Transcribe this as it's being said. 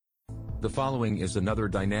The following is another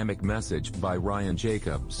dynamic message by Ryan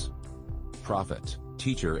Jacobs, prophet,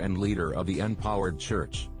 teacher and leader of the Empowered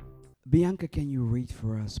Church. Bianca, can you read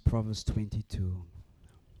for us Proverbs 22,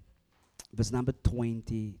 verse number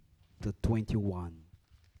 20 to 21?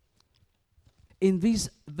 In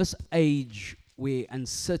this age where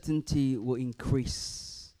uncertainty will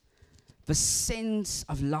increase, the sense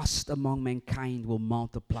of lust among mankind will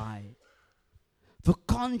multiply. The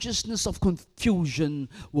consciousness of confusion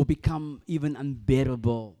will become even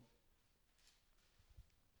unbearable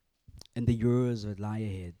in the years that lie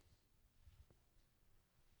ahead.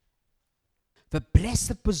 The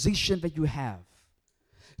blessed position that you have.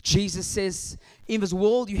 Jesus says, in this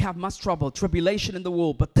world you have much trouble, tribulation in the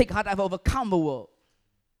world, but take heart, I've overcome the world.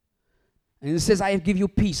 And he says, I have give you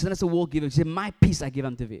peace. And that's the world gives. He said, my peace I give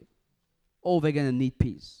unto thee. Oh, they're going to need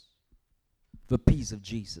peace. The peace of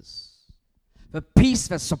Jesus. The peace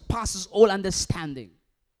that surpasses all understanding.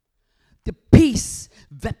 The peace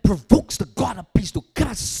that provokes the God of peace to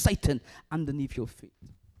crush Satan underneath your feet.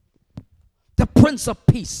 The Prince of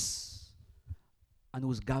Peace, on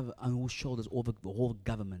whose shoulders all the whole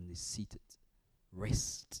government is seated.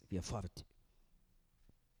 Rest the authority.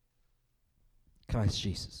 Christ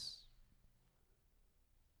Jesus.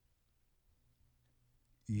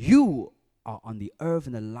 You are on the earth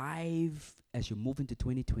and alive as you move into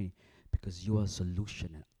 2020 because you are a solution,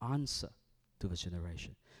 an answer to this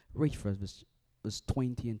generation. Read for us verse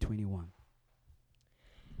 20 and 21.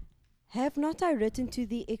 Have not I written to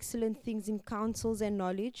thee excellent things in counsels and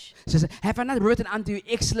knowledge? It says, have I not written unto you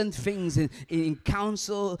excellent things in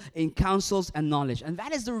counsels and knowledge? And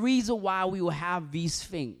that is the reason why we will have these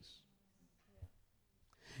things.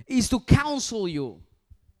 Is to counsel you.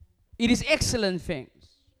 It is excellent things.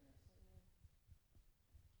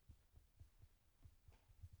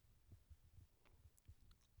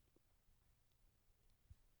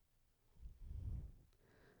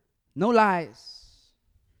 No lies.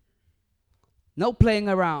 No playing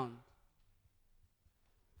around.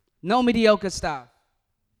 No mediocre stuff.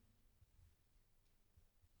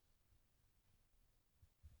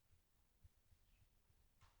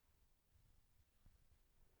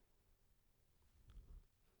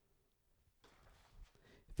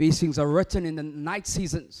 These things are written in the night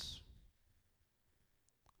seasons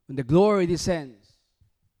when the glory descends.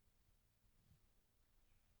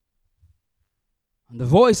 And the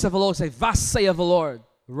voice of the Lord says, thus saith the Lord,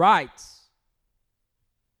 right. It's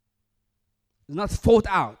not thought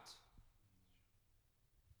out.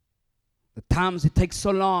 The times it takes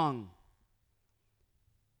so long.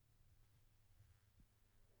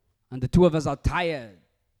 And the two of us are tired.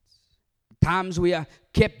 Times we are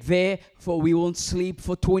kept there for we won't sleep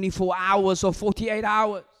for 24 hours or 48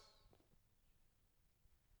 hours.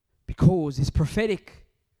 Because it's prophetic.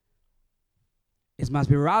 It must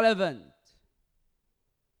be relevant.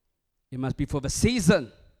 It must be for the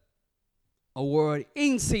season. A word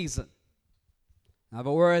in season. Now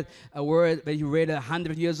a word that you read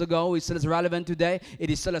 100 years ago is still as relevant today. It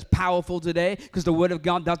is still as powerful today because the word of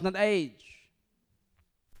God does not age.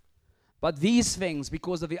 But these things,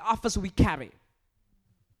 because of the office we carry,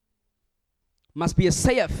 must be a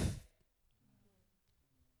safe.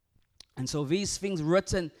 And so these things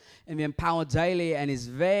written in the Empowered Daily and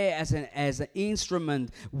is there as an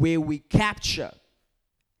instrument where we capture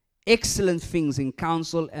excellent things in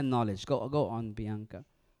counsel and knowledge. Go on, Bianca.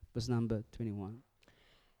 Verse number 21.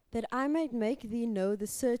 That I might make thee know the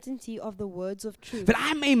certainty of the words of truth. That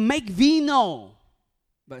I may make thee know.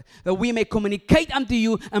 But that we may communicate unto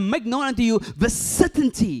you and make known unto you the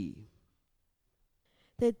certainty.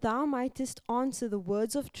 That thou mightest answer the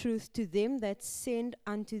words of truth to them that send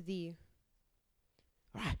unto thee.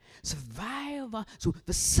 Right. So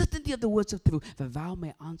the certainty of the words of truth, that thou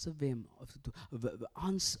may answer them.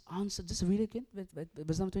 Answer. Just read it again.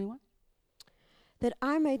 Verse number 21. That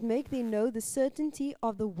I might make thee know the certainty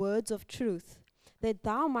of the words of truth, that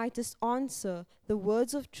thou mightest answer the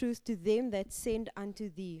words of truth to them that send unto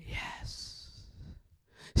thee. Yes.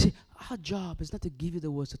 See, our job is not to give you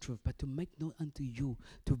the words of truth, but to make known unto you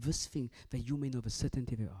to this thing that you may know the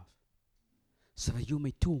certainty thereof. So that you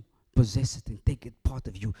may too possess it and take it part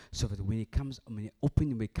of you, so that when it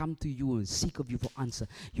come to you and seek of you for answer,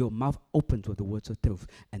 your mouth opens with the words of truth,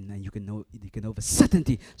 and then you can know the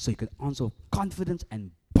certainty, so you can answer with confidence and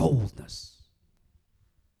boldness.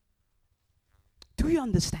 Do you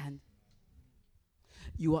understand?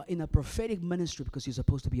 You are in a prophetic ministry because you're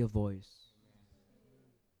supposed to be a voice.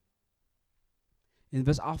 In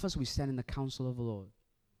this office, we stand in the counsel of the Lord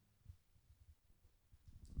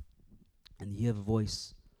and hear the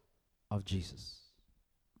voice of Jesus,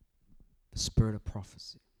 the spirit of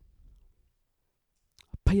prophecy,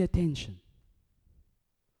 a pay attention.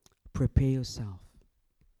 Prepare yourself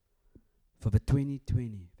for the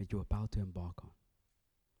 2020 that you're about to embark on.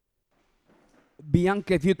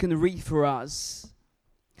 Bianca, if you can read for us,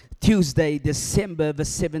 Tuesday, December the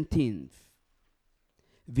 17th,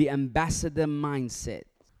 the ambassador mindset.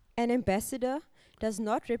 An ambassador does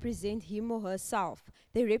not represent him or herself.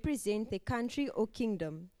 They represent their country or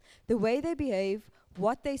kingdom. The way they behave,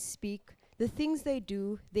 what they speak, the things they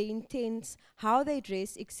do, their intents, how they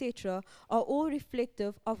dress, etc., are all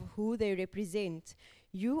reflective of who they represent.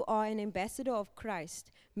 You are an ambassador of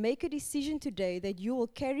Christ. Make a decision today that you will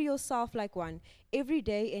carry yourself like one every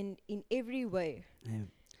day and in every way.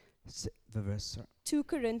 The verse, sir. 2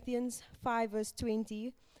 Corinthians 5 verse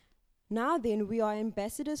 20. Now then, we are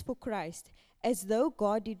ambassadors for Christ, as though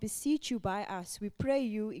God did beseech you by us. We pray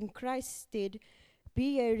you in Christ's stead,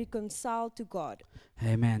 be ye reconciled to God.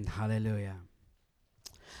 Amen. Hallelujah.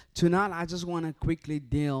 Tonight, I just want to quickly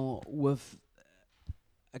deal with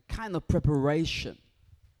a kind of preparation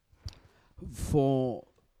for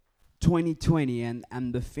 2020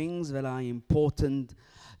 and the things that are important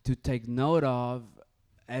to take note of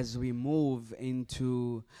as we move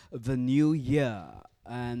into the new year.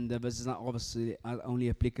 And this is not obviously only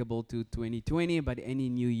applicable to 2020, but any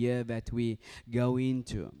new year that we go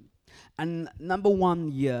into. And number one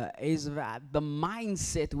here is that the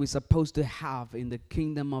mindset we're supposed to have in the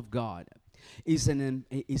kingdom of God is a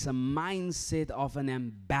mindset of an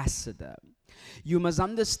ambassador. You must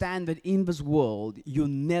understand that in this world, you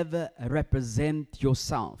never represent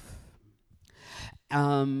yourself.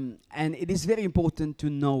 And it is very important to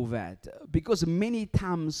know that, because many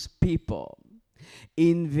times people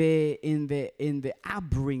in the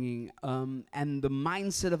upbringing and the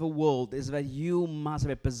mindset of the world is that you must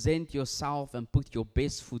represent yourself and put your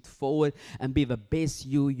best foot forward and be the best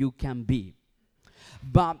you can be.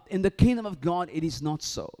 But in the kingdom of God, it is not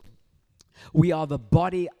so. We are the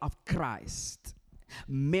body of Christ,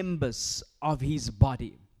 members of his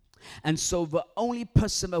body. And so the only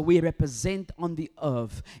person that we represent on the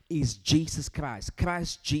earth is Jesus Christ.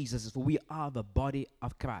 Christ Jesus. We are the body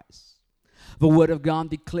of Christ. The word of God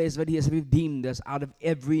declares that he has redeemed us out of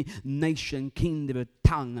every nation, kingdom,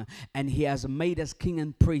 tongue, and he has made us king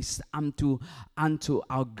and priest unto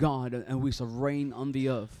our God, and we shall reign on the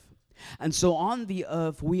earth. And so on the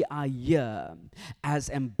earth, we are here as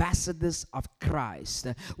ambassadors of Christ.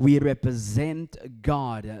 We represent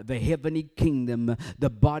God, the heavenly kingdom, the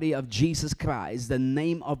body of Jesus Christ, the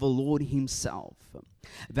name of the Lord himself.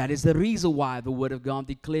 That is the reason why the word of God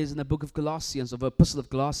declares in the book of Colossians, of the epistle of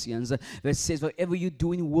Colossians, that says, whatever you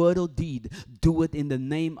do in word or deed, do it in the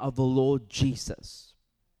name of the Lord Jesus.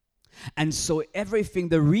 And so everything,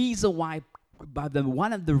 the reason why,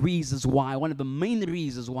 one of the main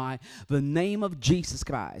reasons why the name of Jesus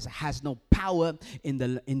Christ has no power in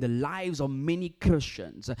the lives of many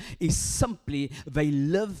Christians is simply they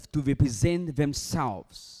live to represent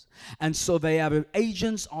themselves. And so they are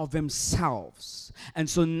agents of themselves. And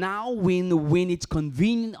so now when it's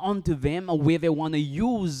convenient unto them, or where they want to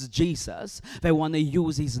use Jesus, they want to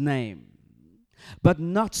use his name. But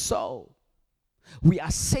not so. We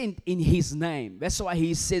are sent in his name. That's why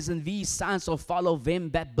he says, and these signs will follow them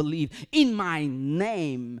that believe in my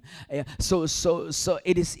name. So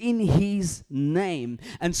it is in his name.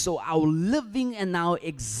 And so our living and our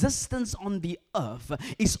existence on the earth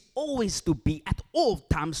is always to be at all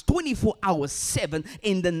times 24 hours 7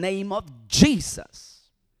 in the name of Jesus.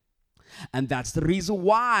 And that's the reason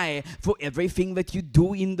why for everything that you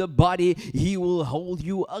do in the body, he will hold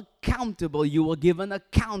you accountable. You will give an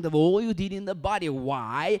account of all you did in the body.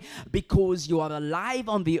 Why? Because you are alive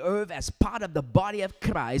on the earth as part of the body of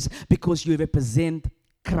Christ, because you represent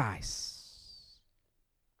Christ.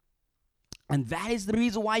 And that is the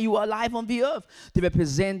reason why you are alive on the earth, to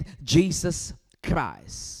represent Jesus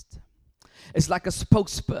Christ. It's like a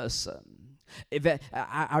spokesperson.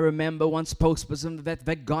 I remember one spokesperson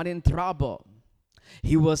that got in trouble.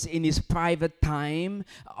 He was in his private time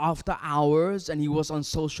after hours, and he was on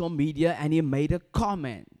social media, and he made a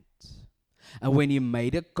comment. And when he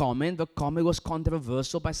made a comment, the comment was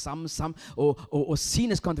controversial by some or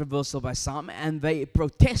seen as controversial by some, and they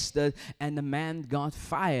protested, and the man got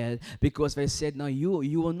fired because they said, no,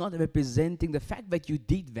 you were not representing the fact that you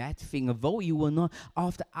did that thing. Though you were not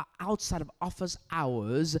outside of office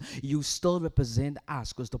hours, you still represent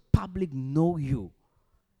us, because the public know you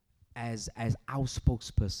as our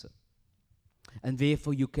spokesperson. And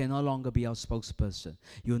therefore you can no longer be our spokesperson.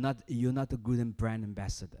 You're not a good and brand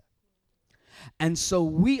ambassador. And so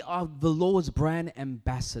we are the Lord's brand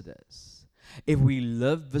ambassadors. If we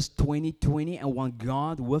live this 2020 and want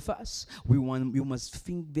God with us, we must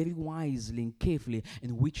think very wisely and carefully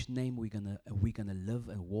in which name we're gonna live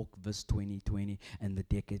and walk this 2020 and the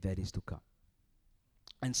decade that is to come.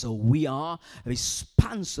 And so we are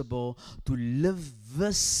responsible to live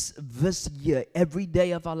this year, every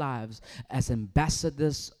day of our lives, as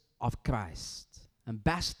ambassadors of Christ.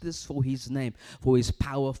 Ambassadors for His name, for His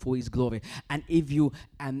power, for His glory. And if you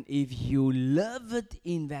live it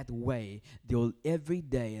in that way, every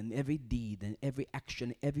day and every deed and every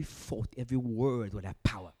action, every thought, every word will have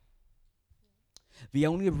power. The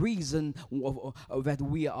only reason that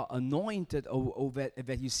we are anointed, or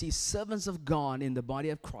that you see servants of God in the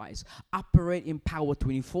body of Christ operate in power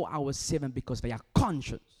 24 hours 7, because they are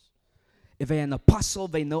conscious. If they're an apostle,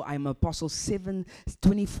 they know I'm an apostle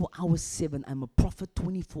 24 hours 7. I'm a prophet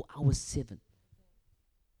 24 hours 7.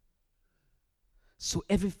 So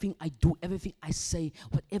everything I do, everything I say,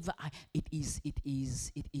 whatever it is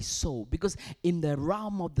so. Because in the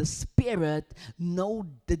realm of the spirit,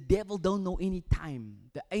 the devil don't know any time.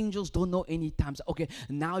 The angels don't know any time. So, okay,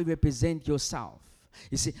 now you represent yourself.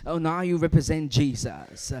 You see, now you represent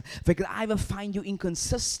Jesus. They can either find you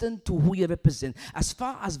inconsistent to who you represent. As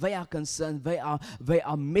far as they are concerned, they are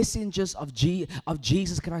messengers of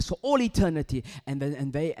Jesus Christ for all eternity, and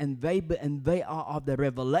they are of the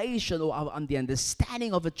revelation or on the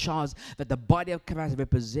understanding of a charge that the body of Christ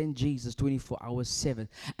represents Jesus 24 hours 7.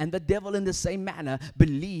 And the devil, in the same manner,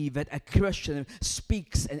 believe that a Christian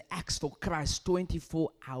speaks and acts for Christ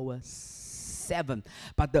 24 hours 7.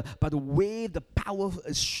 But where the power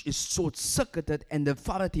is short-circuited and the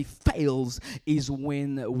authority fails is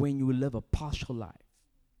when you live a partial life.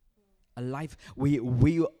 A life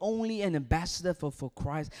we are only an ambassador for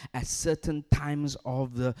Christ at certain times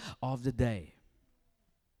of the day.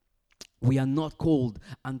 We are not called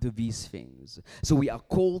unto these things. So we are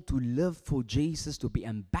called to live for Jesus, to be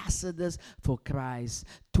ambassadors for Christ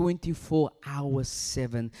 24 hours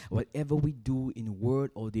 7, whatever we do in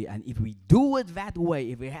word or deed. And if we do it that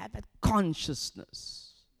way, if we have that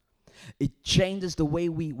consciousness, it changes the way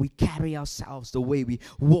we carry ourselves, the way we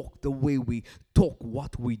walk, the way we talk,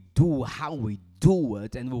 what we do, how we do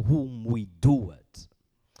it, and with whom we do it.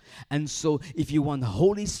 And so if you want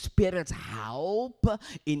Holy Spirit's help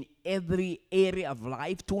in every area of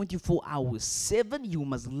life 24 hours 7, you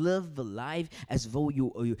must live the life as though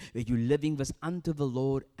you're living this unto the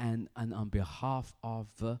Lord and on behalf of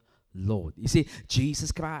the Lord. You see,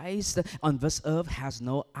 Jesus Christ on this earth has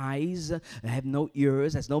no eyes, have no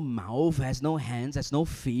ears, has no mouth, has no hands, has no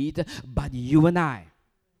feet, but you and I.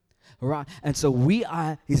 Right, and so we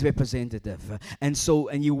are His representative, and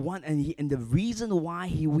the reason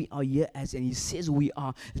why we are here and He says we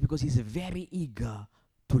are is because He's very eager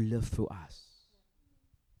to live through us,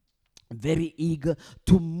 very eager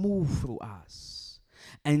to move through us,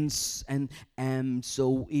 and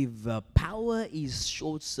so if power is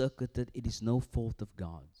short-circuited, it is no fault of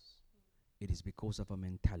God's. It is because of our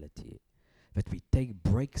mentality that we take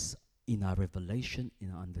breaks in our revelation,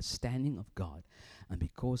 in our understanding of God. And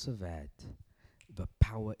because of that, the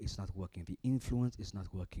power is not working, the influence is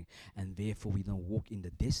not working, and therefore we don't walk in the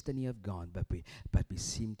destiny of God, but we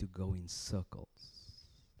seem to go in circles.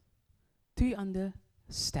 Do you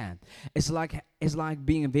understand? It's like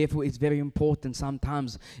being, and therefore it's very important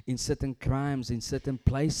sometimes in certain crimes, in certain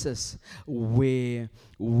places where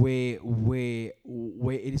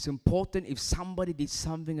it is important if somebody did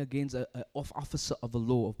something against an officer of the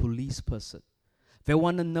law, a police person. They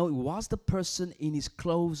want to know, was the person in his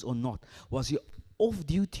clothes or not? Was he off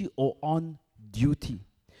duty or on duty?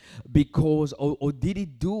 Because, or did he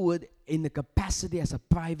do it in the capacity as a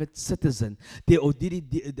private citizen? Or did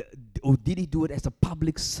he do it as a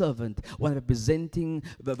public servant, when representing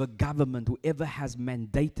the government, whoever has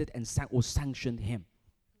mandated and sanctioned him?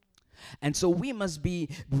 And so we must be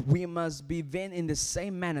then in the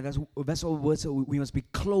same manner. That's what words. We must be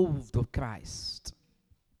clothed with Christ.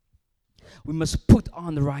 We must put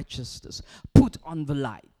on the righteousness, put on the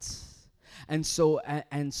light. And so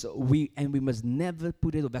we must never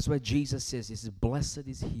put it off. That's why Jesus says, "He says, blessed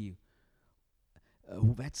is he,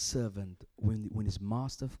 that servant, when his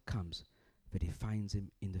master comes, that he finds him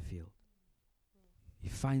in the field. He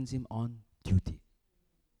finds him on duty."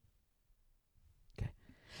 Okay,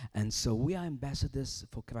 and so we are ambassadors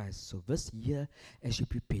for Christ. So this year, as you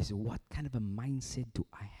prepare, so what kind of a mindset do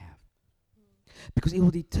I have? Because it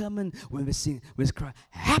will determine when we sing, when we cry,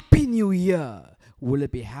 Happy New Year. Will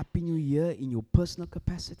it be Happy New Year in your personal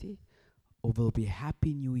capacity? Or will it be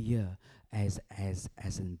Happy New Year as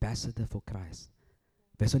ambassador for Christ?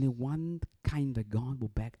 There's only one kind that God will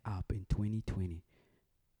back up in 2020.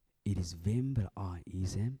 It is them that are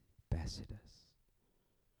His ambassadors.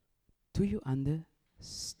 Do you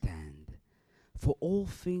understand? For all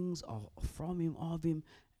things are from him, of him,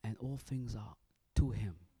 and all things are to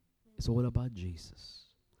him. It's all about Jesus.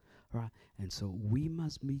 Right? And so we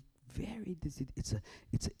must be very it's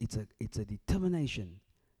a determination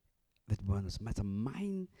that one is it's a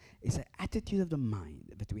mind, it's an attitude of the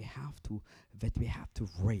mind that we have to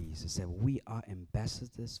raise and say we are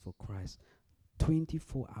ambassadors for Christ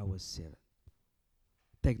 24 hours 7.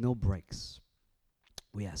 Take no breaks.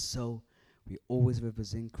 We always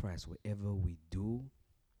represent Christ whatever we do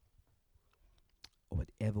or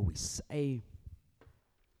whatever we say,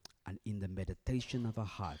 and in the meditation of our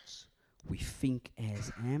hearts we think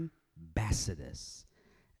as ambassadors,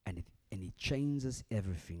 and it changes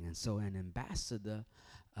everything. And so an ambassador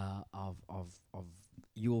of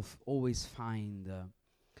you'll always find a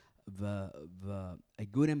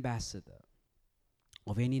good ambassador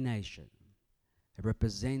of any nation. It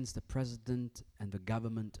represents the president and the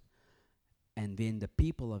government and then the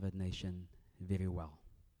people of a nation very well.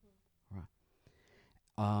 Right.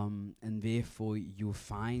 And therefore you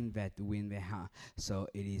find that when they have, so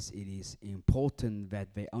it is important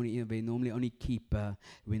that they normally only keep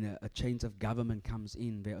when a change of government comes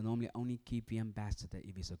in, they normally only keep the ambassador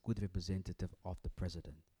if he's a good representative of the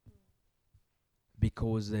president,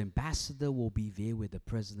 because the ambassador will be there where the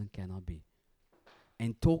president cannot be,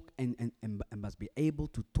 and talk and must be able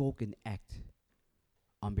to talk and act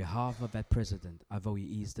on behalf of that president, although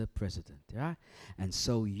he is the president, yeah? And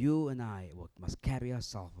so you and I must carry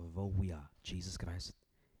ourselves although we are Jesus Christ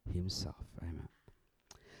himself. Amen.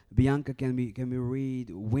 Bianca, can we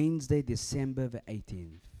read Wednesday, December the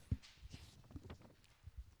 18th?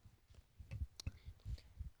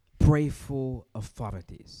 Pray for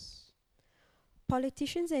authorities.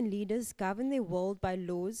 Politicians and leaders govern their world by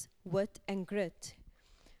laws, wit, and grit.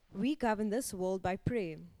 We govern this world by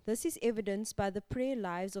prayer. This is evidenced by the prayer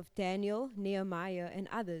lives of Daniel, Nehemiah, and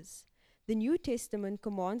others. The New Testament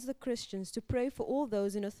commands the Christians to pray for all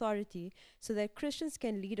those in authority so that Christians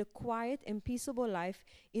can lead a quiet and peaceable life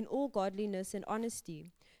in all godliness and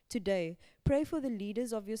honesty. Today, pray for the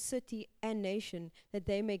leaders of your city and nation that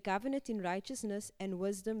they may govern it in righteousness and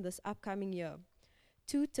wisdom this upcoming year.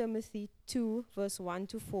 2 Timothy 2, verse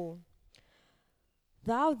 1-4.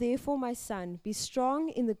 Thou therefore, my son, be strong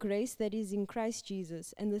in the grace that is in Christ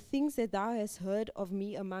Jesus, and the things that thou hast heard of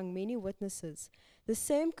me among many witnesses, the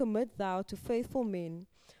same commit thou to faithful men,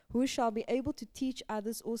 who shall be able to teach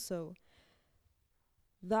others also.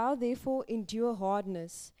 Thou therefore endure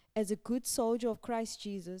hardness, as a good soldier of Christ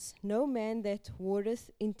Jesus. No man that warreth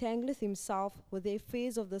entangleth himself with the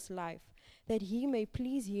affairs of this life, that he may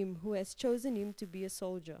please him who has chosen him to be a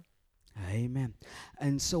soldier. Amen.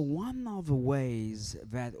 And so one of the ways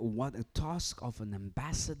that what a task of an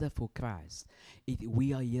ambassador for Christ,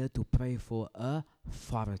 we are here to pray for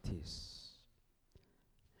authorities.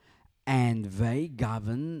 And they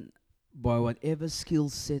govern by whatever skill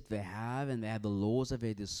set they have, and they have the laws at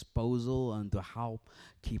their disposal and to help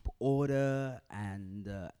keep order and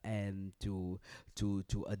to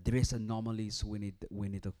address anomalies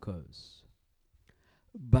when it occurs.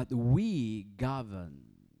 But we govern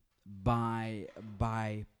by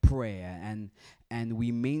prayer, and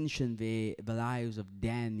we mentioned the lives of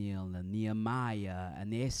Daniel and Nehemiah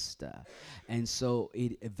and Esther, and so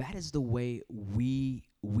that is the way we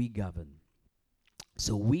govern.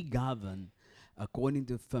 So we govern according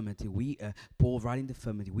to infirmity. Paul writing the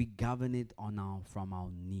infirmity, we govern it from our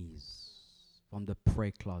knees, from the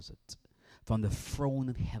prayer closet, from the throne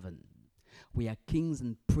of heaven. We are kings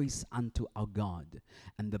and priests unto our God.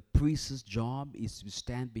 And the priest's job is to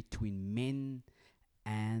stand between men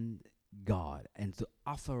and God and to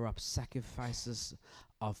offer up sacrifices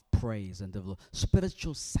of praise and of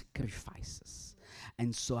spiritual sacrifices.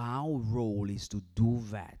 And so our role is to do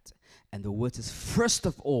that. And the word is first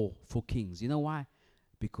of all for kings. You know why?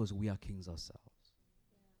 Because we are kings ourselves.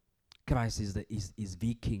 Christ is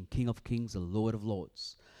the King, King of kings, the Lord of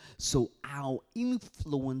lords. So our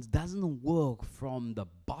influence doesn't work from the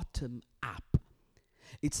bottom up.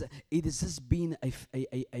 It has just been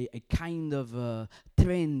a kind of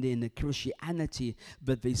trend in Christianity,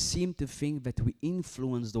 but they seem to think that we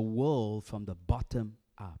influence the world from the bottom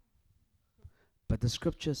up. But the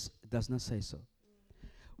scriptures does not say so.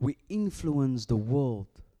 We influence the world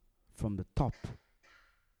from the top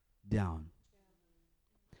down.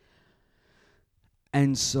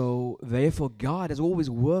 And so, therefore, God has always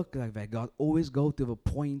worked like that. God always go to the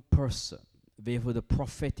point person. Therefore, the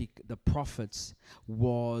prophets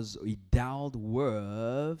was dealt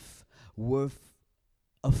with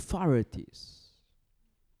authorities.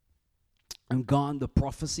 And God, the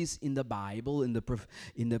prophecies in the Bible,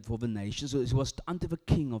 for the nations, so it was unto the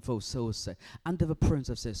king of so and so, unto the prince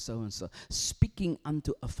of so and so, speaking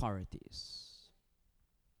unto authorities.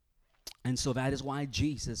 And so that is why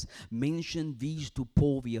Jesus mentioned these to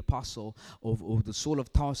Paul the apostle of the Saul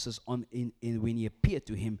of Tarsus when he appeared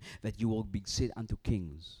to him, that you will be said unto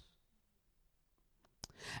kings.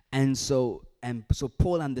 And so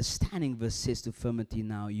Paul, understanding this, says to Timothy,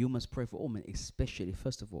 now you must pray for all men, especially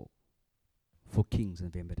first of all for kings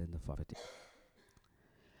and them that in authority.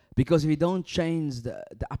 Because if we don't change the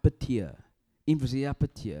upper tier, influence the upper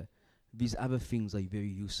tier, these other things are very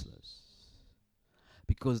useless.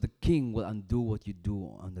 Because the king will undo what you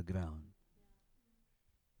do on the ground.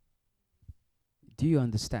 Do you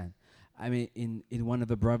understand? I mean, in one of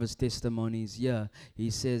the brother's testimonies, he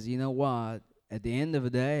says, you know what? At the end of the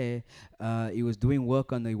day, he was doing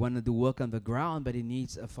work he wanted to do work on the ground, but he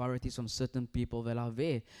needs authorities from certain people that are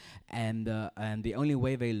there. And the only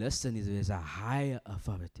way they listen is there's a higher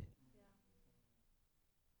authority.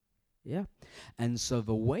 Yeah. And so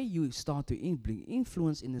the way you start to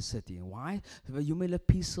influence in the city, why? So you may live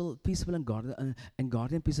peaceful and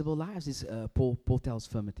godly peaceable lives, is Paul tells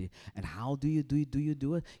Timothy. And how do you do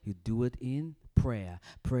it? You do it in prayer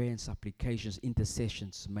and supplications,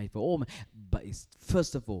 intercessions made for all men. But it's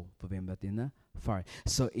first of all for them that in the fire.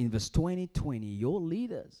 So in verse 20, your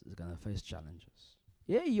leaders is going to face challenges.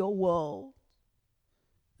 Yeah, your world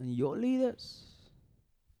and your leaders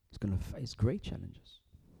is going to face great challenges.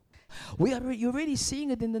 You're already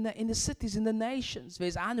seeing it in the cities, in the nations.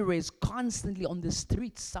 There's unrest constantly on the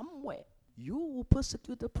streets somewhere. You will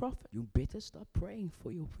persecute the prophet. You better start praying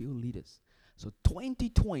for your leaders. So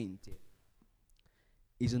 2020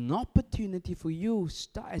 is an opportunity for you,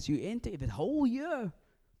 as you enter the whole year,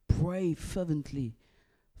 pray fervently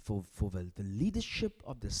for the leadership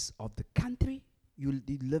of the country you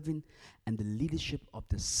live in and the leadership of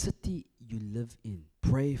the city you live in.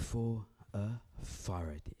 Pray for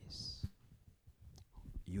authorities.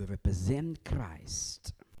 You represent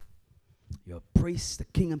Christ. You're a priest, the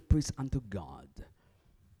king and priest unto God.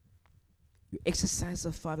 You exercise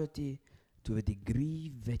authority to a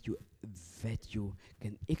degree that you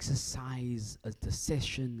can exercise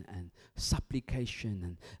intercession and supplication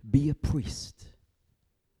and be a priest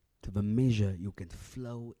to the measure you can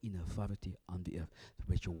flow in authority on the earth, to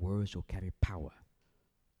which your words will carry power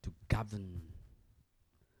to govern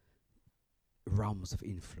realms of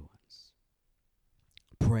influence.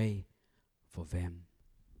 Pray for them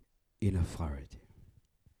in authority.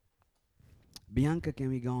 Bianca, can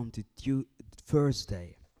we go on to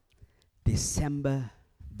Thursday, December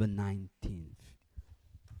the 19th?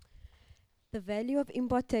 The value of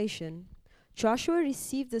impartation. Joshua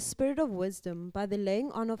received the spirit of wisdom by the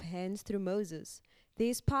laying on of hands through Moses. There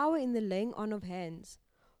is power in the laying on of hands.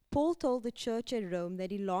 Paul told the church at Rome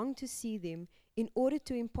that he longed to see them in order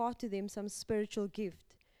to impart to them some spiritual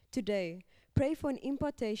gift. Today, pray for an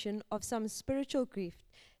impartation of some spiritual gift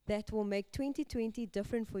that will make 2020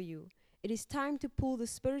 different for you. It is time to pull the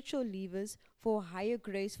spiritual levers for higher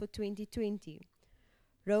grace for 2020.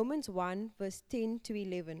 Romans 1 verse 10 to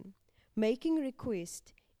 11. Making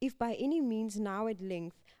request, if by any means now at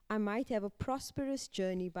length I might have a prosperous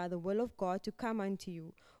journey by the will of God to come unto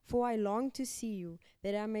you, for I long to see you,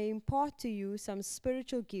 that I may impart to you some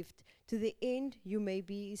spiritual gift, to the end you may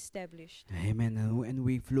be established. Amen. And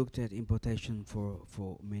we've looked at impartation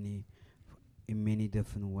in many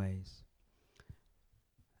different ways.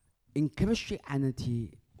 In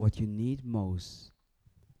Christianity, what you need most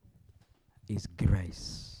is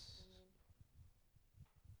grace.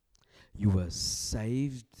 You were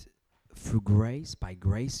saved through grace. By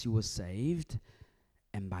grace you were saved,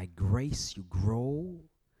 and by grace you grow.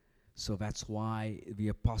 So that's why the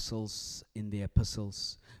apostles in their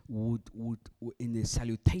epistles would in their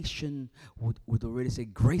salutation would already say,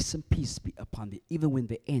 grace and peace be upon thee. Even when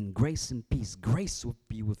they end, grace and peace, grace will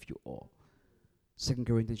be with you all. 2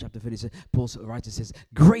 Corinthians chapter 30, Paul writes, says,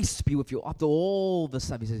 grace be with you. After all the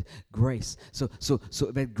stuff, he says, grace. So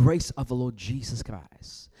that grace of the Lord Jesus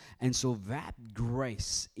Christ. And so that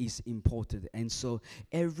grace is important. And so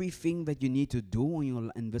everything that you need to do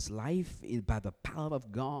in this life by the power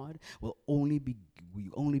of God will only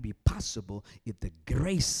be possible if the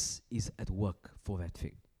grace is at work for that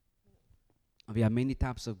thing. There are many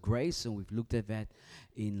types of grace, and we've looked at that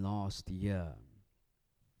in last year.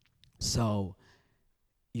 So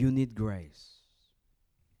you need grace.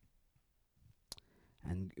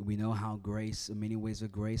 And we know how grace, in many ways,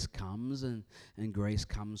 of grace comes, and grace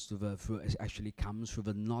comes comes through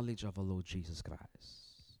the knowledge of our Lord Jesus Christ.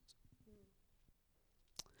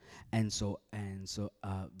 And so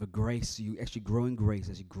the grace, you actually grow in grace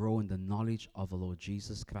as you grow in the knowledge of the Lord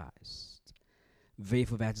Jesus Christ.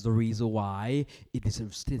 Therefore, that's the reason why it is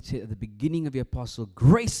stated at the beginning of the apostle,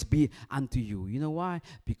 grace be unto you. You know why?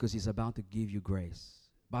 Because he's about to give you grace,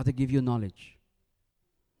 about to give you knowledge.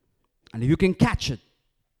 And if you can catch it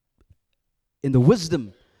in the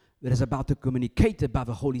wisdom that is about to communicate by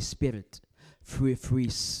the Holy Spirit through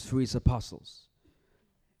his apostles,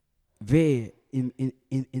 there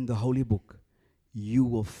in the Holy Book, you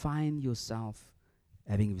will find yourself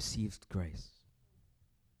having received grace.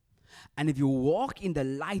 And if you walk in the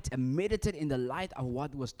light and meditate in the light of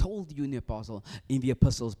what was told you in the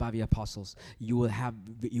epistles by the apostles, you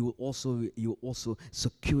will also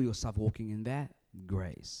secure yourself walking in that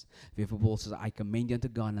grace. Therefore, Paul says, I commend you unto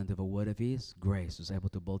God, and unto the word of his grace was able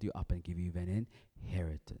to build you up and give you an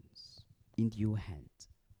inheritance into your hand.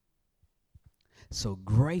 So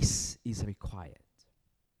grace is required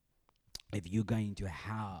if you're going to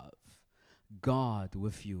have God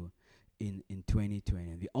with you in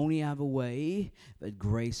 2020. The only other way that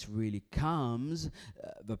grace really comes,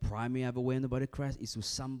 the primary other way in the body of Christ, is with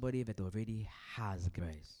somebody that already has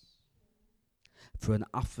grace. Through an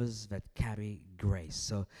office that carry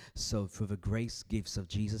grace. So through the grace gifts of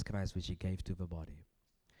Jesus Christ, which he gave to the body.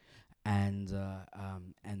 And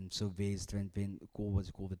so there's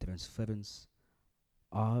what's called the transference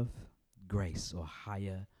of grace, or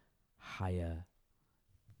higher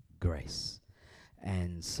grace.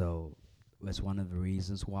 And so that's one of the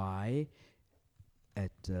reasons why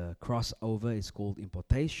at crossover is called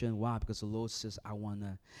importation. Why? Because the Lord says, I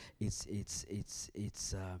wanna. It's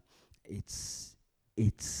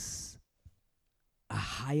a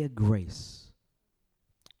higher grace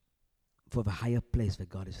for the higher place that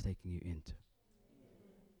God is taking you into.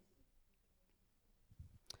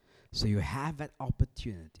 So you have that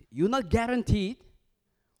opportunity. You're not guaranteed.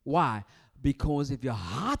 Why? Because if your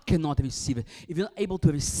heart cannot receive it, if you're not able to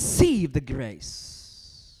receive the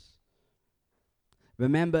grace.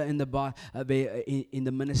 Remember in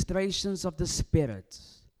the ministrations of the Spirit,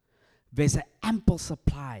 there's an ample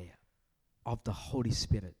supply of the Holy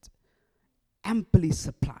Spirit. Amply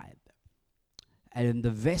supplied. And the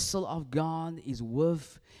vessel of God is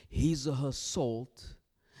worth his or her salt.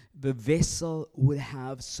 The vessel would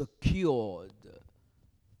have secured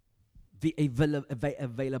the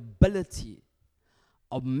availability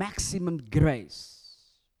of maximum grace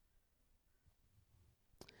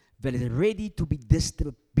that is ready to be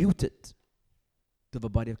distributed to the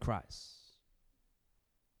body of Christ.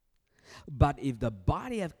 But if the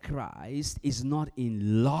body of Christ is not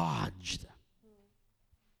enlarged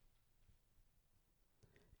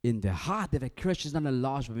in the heart, if a Christian is not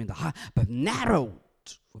enlarged within the heart, but narrowed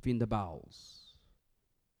within the bowels,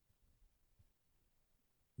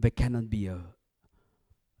 there cannot be a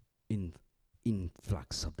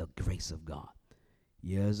influx of the grace of God.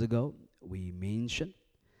 Years ago, we mentioned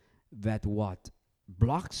that what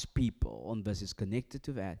blocks people, and this is connected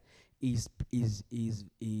to that, is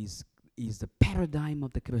the paradigm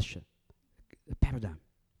of the Christian. The paradigm.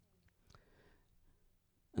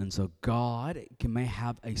 And so God may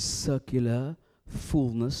have a circular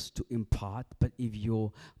fullness to impart, but if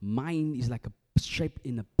your mind is like a shape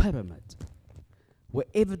in a pyramid,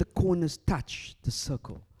 wherever the corners touch the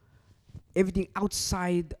circle, everything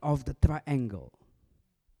outside of the triangle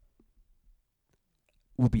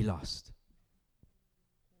will be lost.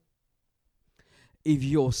 If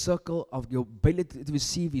your circle of your ability to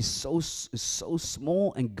receive is so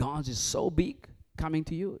small and God's is so big coming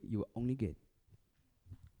to you, you will only get.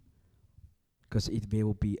 Because there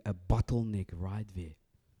will be a bottleneck right there.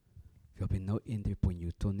 There will be no entry point,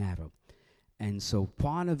 you're too narrow. And so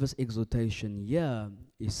part of this exhortation here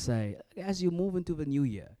is say, as you move into the new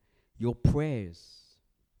year, your prayers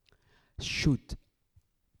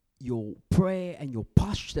your prayer and your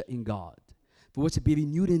posture in God, for what to be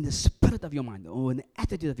renewed in the spirit of your mind, or an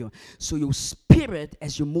attitude of your mind. So your spirit,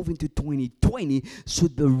 as you move into 2020,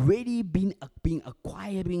 should already be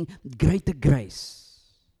acquiring greater grace.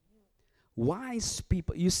 Wise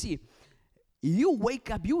people, you see, you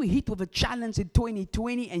wake up, you hit with a challenge in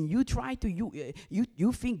 2020, and you try to,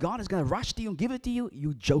 you think God is going to rush to you and give it to you,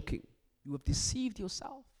 you're joking. You have deceived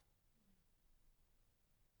yourself.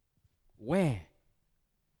 Where?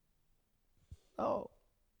 Oh.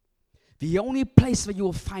 The only place where you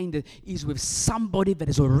will find it is with somebody that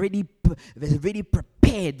is already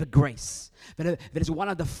prepared the grace. That is one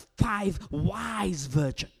of the 5 wise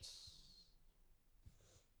virgins.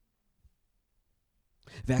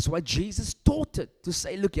 That's why Jesus taught it, to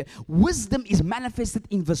say, look here, wisdom is manifested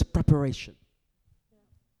in this preparation.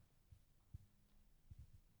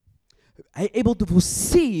 able to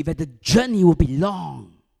foresee that the journey will be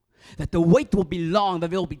long, that the wait will be long, that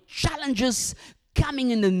there will be challenges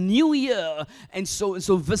coming in the new year. And so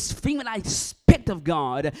this thing that I expect of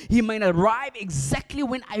God, He may not arrive exactly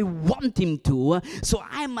when I want Him to. So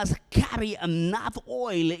I must carry enough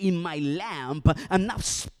oil in my lamp, enough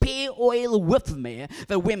spare oil with me,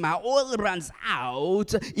 that when my oil runs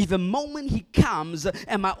out, if the moment He comes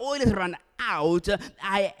and my oil is run out,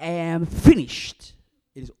 I am finished.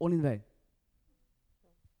 It is all in vain.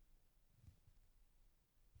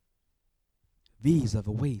 These are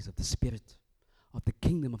the ways of the Spirit of the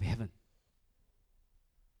kingdom of heaven.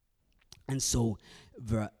 And so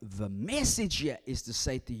the message here is to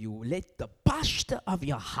say to you, let the posture of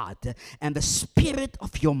your heart and the spirit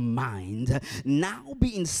of your mind now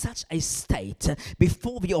be in such a state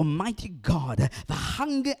before the Almighty God, the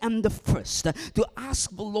hunger and the thirst to ask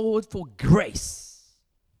the Lord for grace.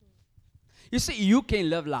 You see, you can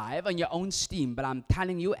live life on your own steam, but I'm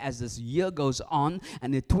telling you, as this year goes on,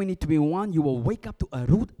 and in 2021, you will wake up to a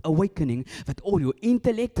rude awakening that all your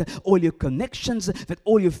intellect, all your connections, that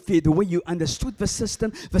all your fear, the way you understood the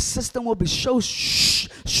system will be so shook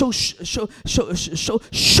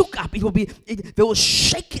up. It will be, they will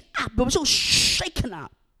shake it up. They will be so shaken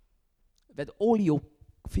up that all your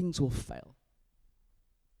things will fail.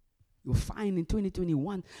 You'll find in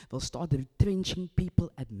 2021, they'll start retrenching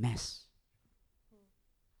people at mass.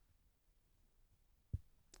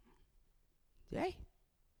 Hey,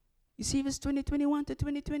 you see this 2021 to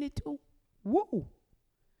 2022? Whoa.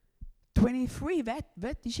 23, that,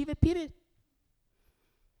 you see that period?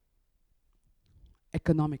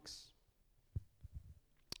 Economics.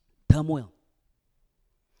 Turmoil.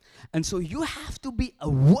 And so you have to be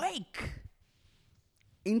awake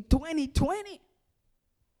in 2020.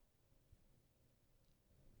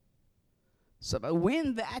 So that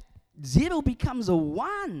when that 0 becomes a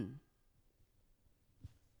 1,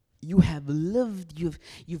 you have lived,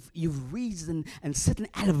 you've reasoned and set an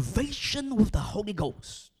elevation with the Holy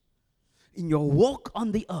Ghost in your walk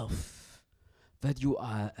on the earth, that you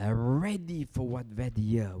are ready for what that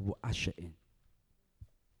year will usher in.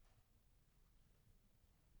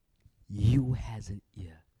 You has an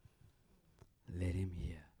ear. Let him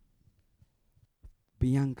hear.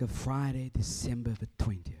 Bianca, Friday, December the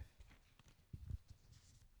 20th.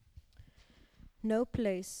 No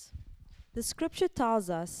place. The scripture tells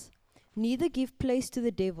us, neither give place to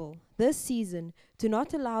the devil. This season, do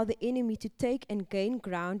not allow the enemy to take and gain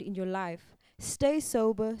ground in your life. Stay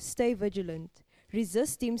sober, stay vigilant.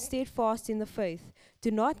 Resist him steadfast in the faith. Do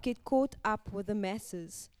not get caught up with the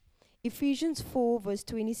masses. Ephesians 4 verse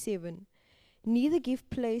 27. Neither give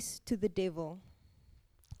place to the devil.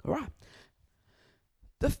 All right.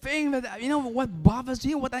 The thing that, what bothers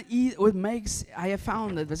you, what makes, I have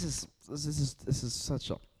found that this is such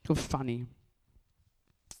a, so funny.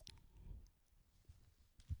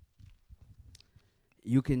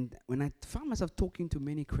 When I found myself talking to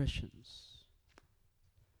many Christians,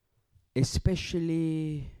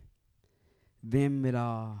 especially them that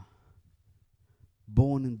are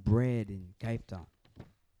born and bred in Cape Town,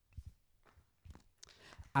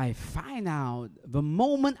 I find out the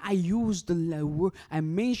moment I use the word, I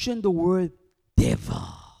mention the word devil,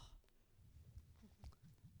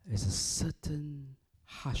 there's a certain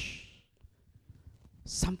hush.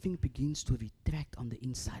 Something begins to retract on the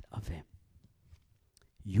inside of them.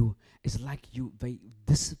 It's like they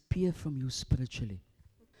disappear from you spiritually.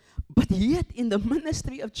 But yet in the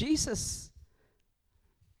ministry of Jesus,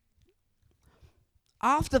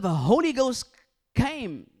 after the Holy Ghost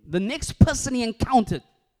came, the next person he encountered,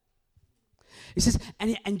 he says,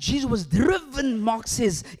 and Jesus was driven, Mark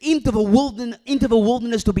says, into the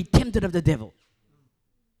wilderness to be tempted of the devil.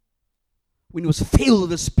 When he was filled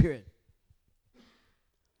with the Spirit.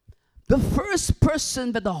 The first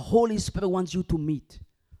person that the Holy Spirit wants you to meet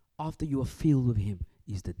after you are filled with him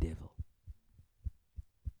is the devil.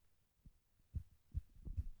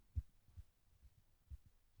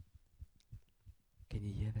 Can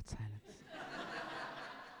you hear that silence?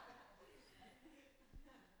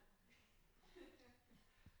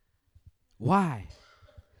 Why?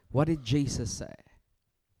 What did Jesus say?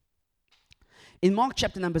 In Mark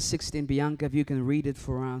chapter number 16, Bianca, if you can read it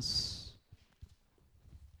for us.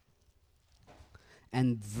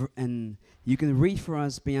 And you can read for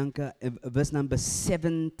us, Bianca, verse number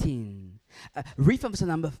 17. Read from verse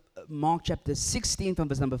number, Mark chapter 16, from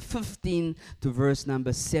verse number 15 to verse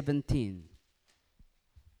number 17.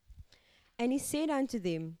 And he said unto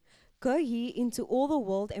them, Go ye into all the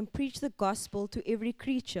world and preach the gospel to every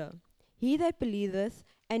creature. He that believeth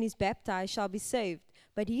and is baptized shall be saved,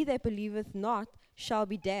 but he that believeth not shall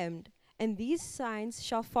be damned. And these signs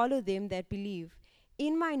shall follow them that believe.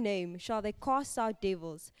 In my name shall they cast out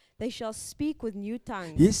devils. They shall speak with new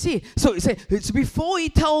tongues. You see, so it's before he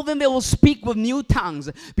told them they will speak with new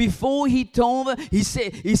tongues. Before he told them, he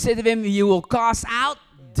said to them, you will cast out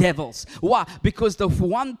devils. Why? Because the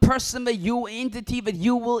one person that you entity that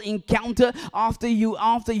you will encounter after you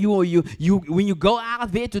when you go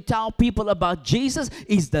out there to tell people about Jesus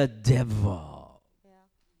is the devil.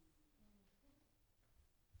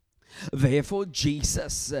 Therefore,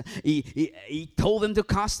 Jesus, he told them to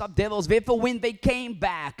cast out devils. Therefore, when they came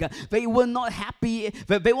back, they were not happy.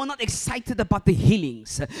 They were not excited about the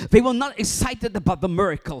healings. They were not excited about the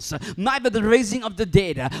miracles, neither the raising of the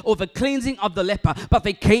dead or the cleansing of the leper. But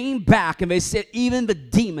they came back and they said, even the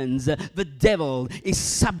demons, the devil is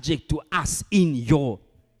subject to us in your.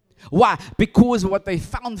 Why? Because what they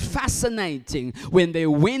found fascinating when they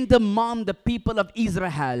went among the people of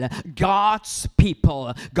Israel, God's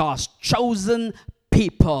people, God's chosen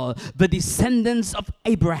people, the descendants of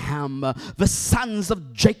Abraham, the sons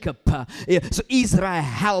of Jacob. So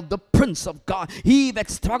Israel, the prince of God, he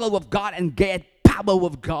that struggled with God and get power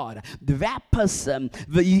with God. That person,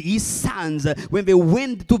 his sons, when they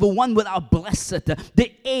went to the one without blessed,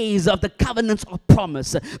 the heirs of the covenants of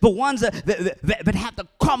promise, the ones that have the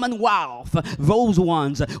commonwealth, those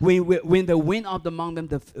ones, when they went out among them,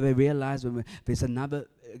 they realized there's another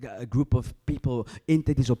group of people,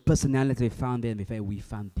 entities or personalities they found there, and we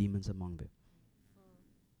found demons among them.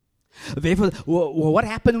 Therefore, what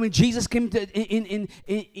happened when Jesus came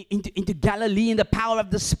into Galilee in the power of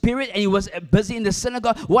the Spirit and he was busy in the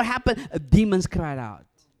synagogue? What happened? Demons cried out.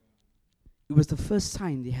 It was the first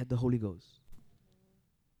sign they had the Holy Ghost.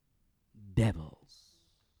 Devils.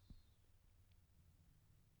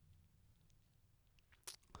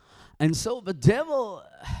 And so the devil,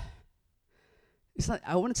 it's not,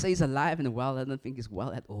 I wouldn't say he's alive and well. I don't think he's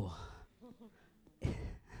well at all.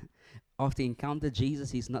 After he encountered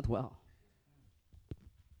Jesus, he's not well.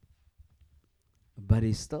 But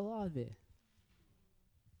he's still out there.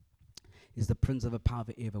 He's the prince of the power of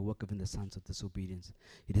the air that worketh in the sons of disobedience.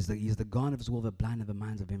 He is the God of his will, the blind of the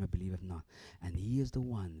minds of them that believeth not. And he is the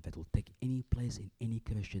one that will take any place in any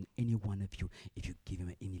Christian, any one of you, if you give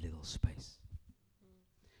him any little space.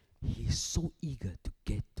 He is so eager to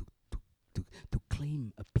get to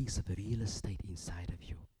claim a piece of real estate inside of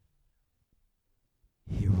you.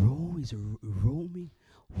 He is roaming,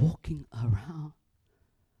 walking around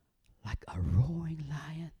like a roaring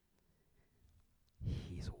lion.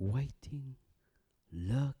 He's waiting,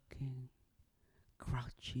 lurking,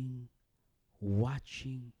 crouching,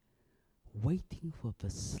 watching, waiting for the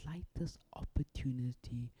slightest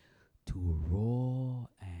opportunity to roar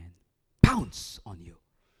and pounce on you.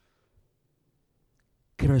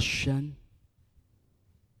 Christian,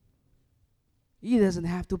 he doesn't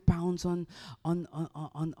have to pounce on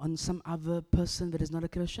some other person that is not a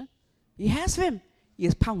Christian. He has him. He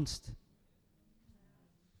has pounced.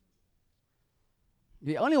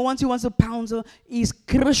 The only ones he wants to pounce on is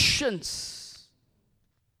Christians.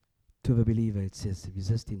 To the believer, it says,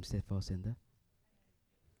 resist him, steadfast in the.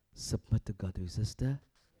 Submit to God, resist.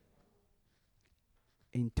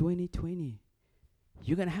 In 2020,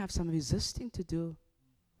 you're going to have some resisting to do.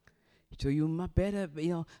 So you must better,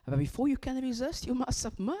 but before you can resist, you must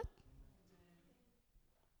submit.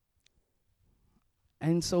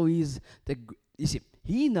 And so you see,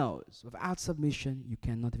 he knows without submission, you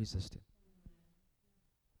cannot resist him.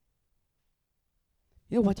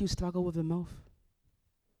 You know what you struggle with the most?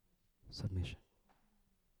 Submission.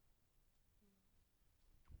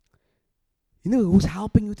 You know who's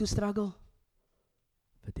helping you to struggle?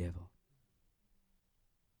 The devil.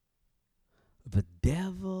 The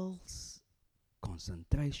devil's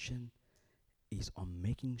concentration is on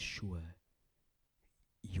making sure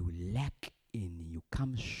you you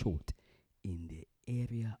come short in the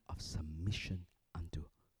area of submission unto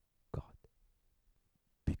God.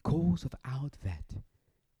 Because without that,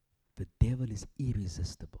 the devil is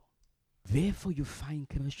irresistible. Therefore, you find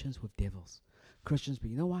Christians with devils. Christians, but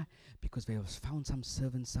you know why? Because they have found some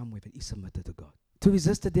servant somewhere that is submitted to God. To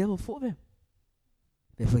resist the devil for them.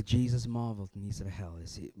 Therefore, Jesus marveled in Israel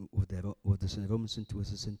with the Roman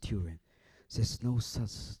centurion. Says, no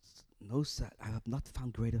such, I have not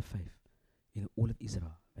found greater faith in all of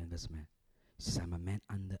Israel than this man. He says, I'm a man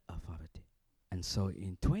under authority. And so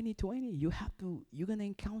in 2020, you're going to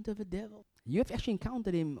encounter the devil. You have actually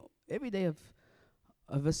encountered him every day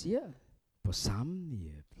of this year. For some,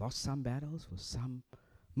 you've lost some battles. For some,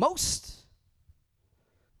 most.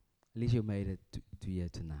 At least you made it to here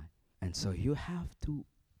tonight. And so you have to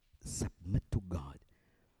submit to God.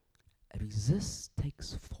 Resist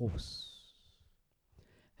takes force.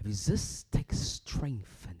 Resist takes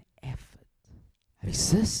strength and effort.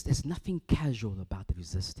 Resist, there's nothing casual about the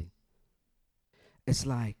resisting. It's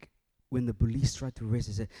like when the police tried to arrest,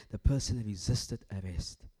 they said the person resisted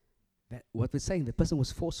arrest. What we're saying, the person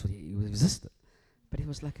was forceful, he was resisted. But he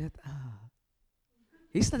was like that,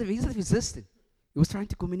 He's not resisting. He was trying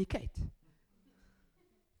to communicate.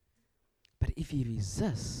 But if he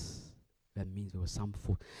resists, that means there was some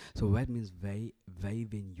force. So that means they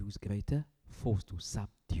then use greater force to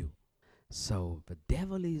subdue. So the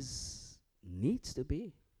devil needs to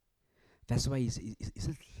be. That's why he's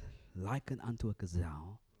likened unto a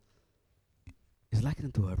gazelle. He's likened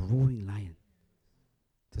unto a roaring lion.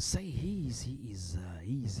 To say he's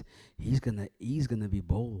gonna be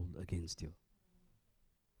bold against you.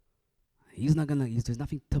 There's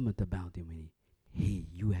nothing timid about him.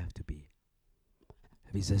 You have to be.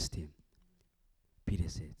 Resist him. Peter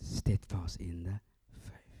said, steadfast in the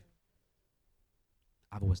faith.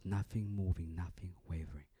 Otherwise, nothing moving, nothing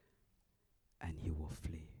wavering. And he will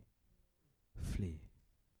flee. Flee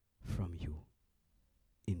from you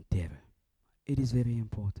in terror. It is very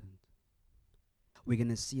important. We're going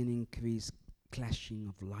to see an increased clashing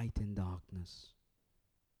of light and darkness.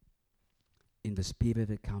 In the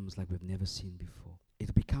spirit it comes like we've never seen before.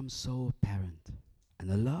 It becomes so apparent.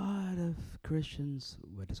 And a lot of Christians,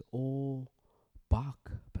 where it's all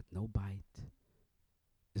bark but no bite,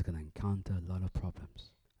 is going to encounter a lot of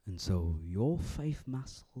problems. And so your faith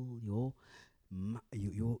muscle, your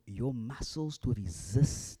muscles to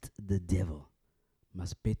resist the devil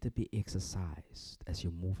must better be exercised as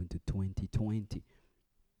you move into 2020.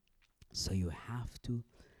 So you have to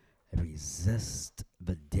resist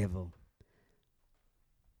the devil.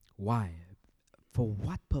 Why? For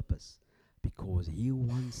what purpose? Because he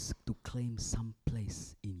wants to claim some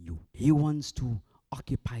place in you. He wants to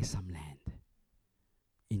occupy some land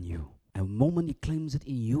in you. And the moment he claims it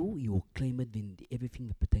in you, you will claim it in everything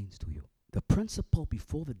that pertains to you. The principle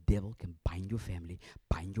before the devil can bind your family,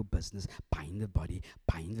 bind your business, bind the body,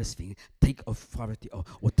 bind this thing, take authority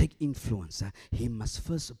or take influence, he must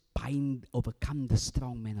first overcome the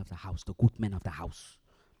strong man of the house, the good man of the house,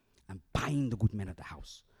 and bind the good man of the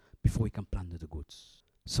house before he can plunder the goods.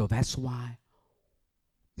 So that's why,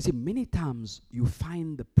 you see, many times you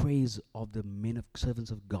find the praise of the men of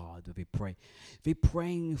servants of God when they pray. They're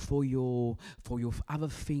praying for your other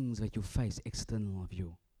things that you face external of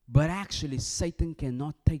you. But actually, Satan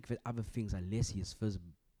cannot take the other things unless he has first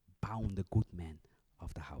bound the good man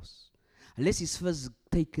of the house. Unless he's first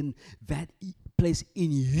taken that place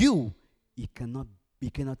in you, he cannot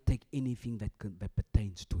take anything that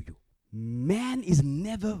pertains to you. Man is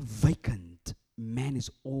never vacant. Man is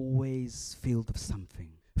always filled with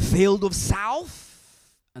something. Filled with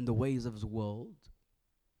self and the ways of this world,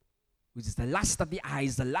 which is the lust of the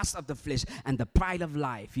eyes, the lust of the flesh, and the pride of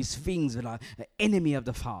life. These things that are the enemy of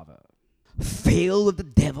the Father. Filled with the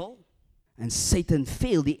devil, and Satan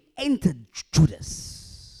failed. He entered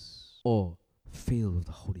Judas. Or filled with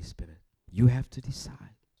the Holy Spirit. You have to decide.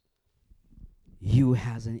 You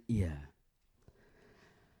has an ear.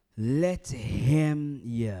 Let him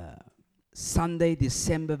hear. Sunday,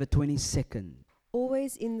 December the 22nd.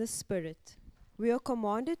 Always in the Spirit. We are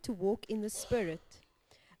commanded to walk in the Spirit.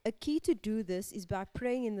 A key to do this is by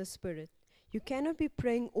praying in the Spirit. You cannot be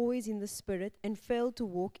praying always in the Spirit and fail to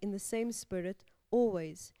walk in the same Spirit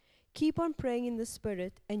always. Keep on praying in the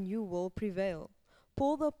Spirit and you will prevail.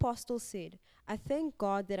 Paul the Apostle said, I thank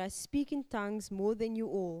God that I speak in tongues more than you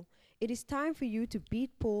all. It is time for you to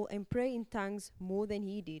beat Paul and pray in tongues more than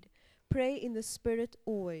he did. Pray in the Spirit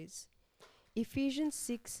always. Ephesians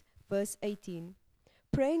 6 verse 18.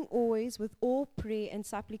 Praying always with all prayer and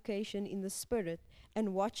supplication in the Spirit,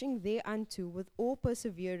 and watching thereunto with all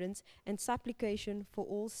perseverance and supplication for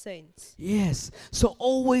all saints. Yes, so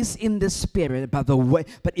always in the Spirit, by the way.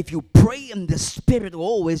 But if you pray in the Spirit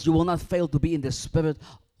always, you will not fail to be in the Spirit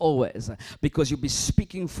always, because you'll be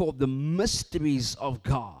speaking for the mysteries of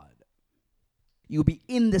God. You'll be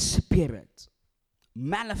in the Spirit,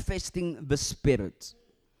 manifesting the Spirit,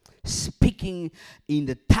 speaking in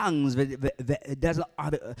the tongues that doesn't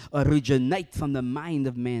originate from the mind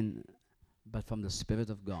of man, but from the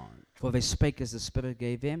Spirit of God. For they spake as the Spirit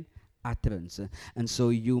gave them utterance. And so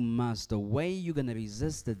you must, the way you're going to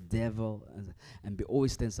resist the devil and be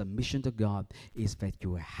always in submission to God, is that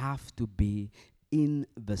you have to be in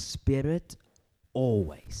the Spirit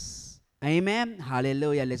always. Amen.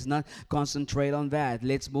 Hallelujah. Let's not concentrate on that.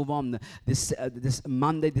 Let's move on. This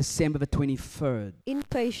Monday, December the 23rd. In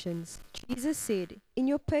patience, Jesus said, in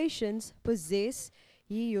your patience possess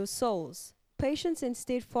ye your souls. Patience and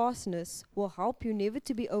steadfastness will help you never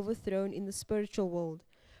to be overthrown in the spiritual world.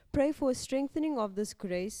 Pray for a strengthening of this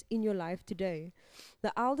grace in your life today.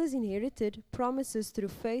 The elders inherited promises through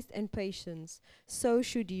faith and patience. So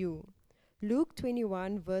should you. Luke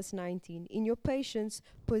 21 verse 19. In your patience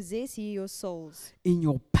possess ye your souls. In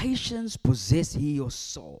your patience possess ye your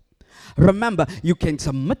soul. Remember, you can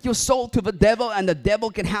submit your soul to the devil, and the devil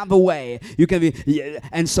can have a way. You can be,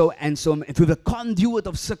 and so through the conduit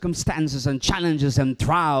of circumstances and challenges and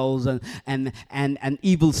trials and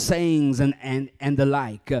evil sayings and the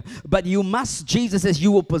like. But you must, Jesus says, you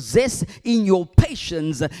will possess in your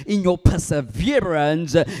patience, in your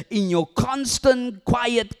perseverance, in your constant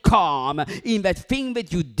quiet calm, in that thing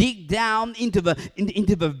that you dig down into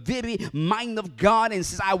the very mind of God and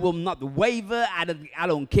says, I will not waver. I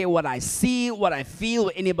don't care what I see, what I feel,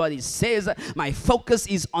 what anybody says. My focus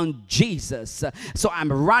is on Jesus. So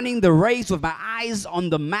I'm running the race with my eyes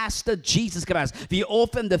on the Master, Jesus Christ, the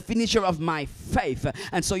author and the finisher of my faith.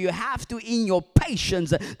 And so you have to, in your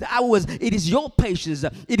patience, it is your patience.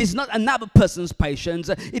 It is not another person's patience.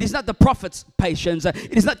 It is not the prophet's patience.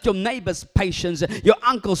 It is not your neighbor's patience, your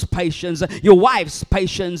uncle's patience, your wife's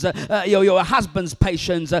patience, your husband's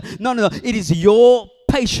patience. No. It is your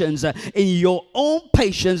patience. In your own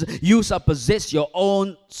patience, you shall possess your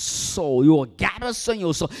own soul. You will garrison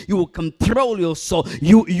your soul. You will control your soul.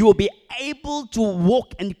 You will be able to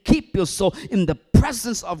walk and keep your soul in the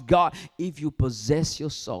presence of God if you possess your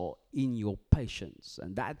soul in your patience.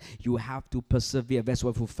 And that you have to persevere. That's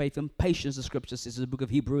why for faith and patience, the scripture says in the book of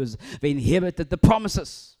Hebrews, they inherited the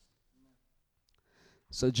promises.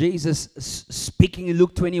 So Jesus, speaking in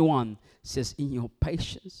Luke 21, says, in your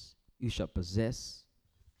patience, you shall possess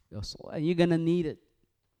your soul, and you're gonna need it.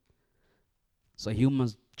 So you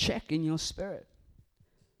must check in your spirit.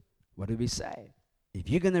 What do we say? If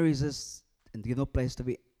you're gonna resist and give no place to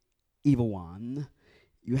the evil one,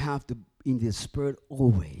 you have to in the spirit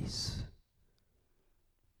always.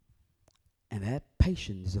 And that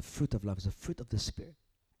patience is a fruit of love, is a fruit of the spirit.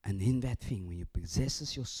 And in that thing, when you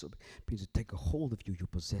possess your soul, because you take a hold of you, you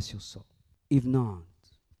possess your soul. If not,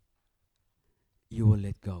 you will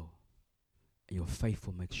let go. Your faith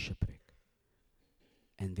will make shipwreck.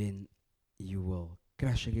 And then you will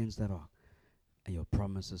crash against the rock. And your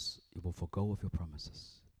promises, you will forgo of your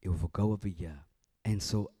promises. You will forgo of a year. And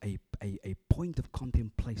so a point of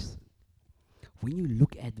contemplation. When you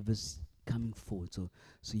look at this coming forward, so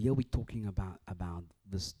here we're talking about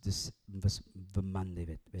this the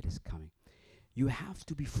Monday that is coming. You have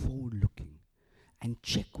to be forward looking and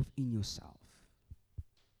check within yourself.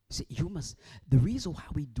 See, you must, the reason why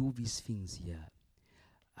we do these things here,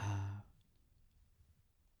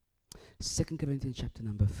 2 Corinthians chapter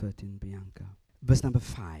number 13, Bianca, verse number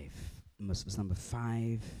 5, verse number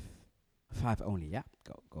 5 only, yeah,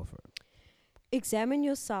 go for it. Examine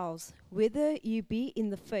yourselves, whether you be in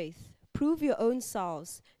the faith. Prove your own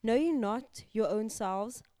selves. Know ye not your own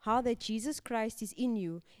selves, how that Jesus Christ is in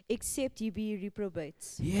you, except ye be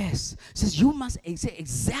reprobates. Yes. It says you must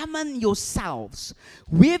examine yourselves,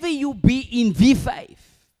 whether you be in the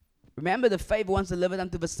faith. Remember the faith once delivered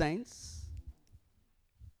unto the saints?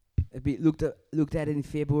 We looked at it in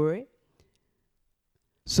February.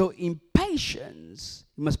 So in patience,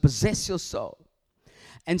 you must possess your soul.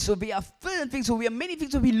 And so there are certain things, so we have many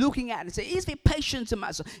things to be looking at and say, is there patience in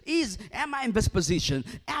my soul? Am I in this position?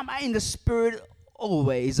 Am I in the spirit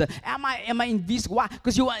always? Am I in this? Why?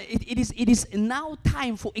 Because it is now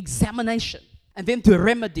time for examination and then to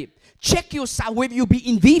remedy. Check yourself whether you be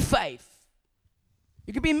in the faith.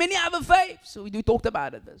 You could be in many other faiths. So we talked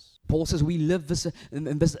about it. Paul says we live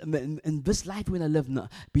in this life we live now.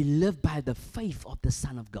 We live by the faith of the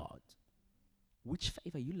Son of God. Which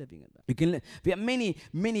faith are you living in? There are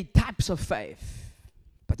many types of faith,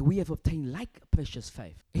 but we have obtained like precious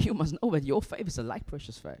faith. You must know that your faith is a like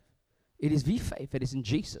precious faith. It is the faith that is in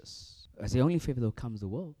Jesus. That's the only faith that will come to the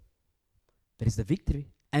world. That is the victory.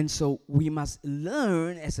 And so we must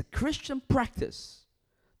learn as a Christian practice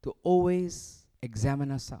to always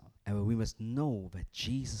examine ourselves. And we must know that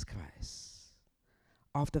Jesus Christ,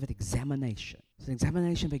 after that examination,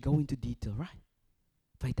 they go into detail, right?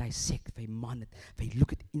 They dissect, they monitor, they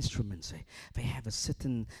look at instruments, they have a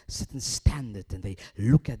certain standard, and they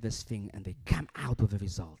look at this thing and they come out with a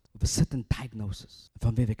result, with a certain diagnosis.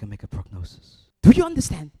 From there they can make a prognosis. Do you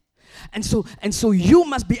understand? And so you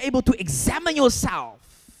must be able to examine yourself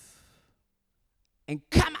and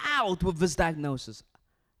come out with this diagnosis.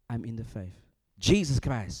 I'm in the faith. Jesus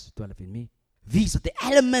Christ dwelleth in me. These are the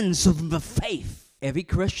elements of the faith. Every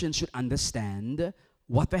Christian should understand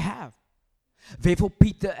what they have. Therefore,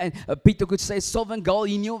 Peter could say, silver gold,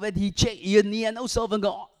 he knew that he had no silver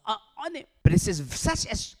gold on him. But it says, such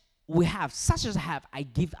as I have, I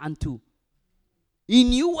give unto He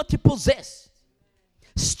knew what he possessed.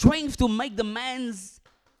 Strength to make the man's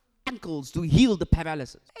ankles to heal the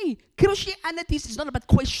paralysis. Hey, Christianity is not about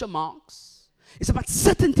question marks. It's about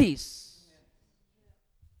certainties.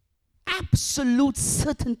 Absolute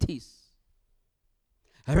certainties.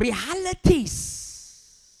 Realities.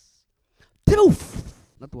 Truth.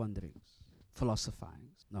 Not wondering.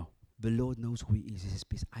 Philosophizing. No. The Lord knows who He is. He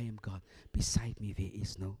says, I am God. Beside me there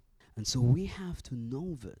is no. And so we have to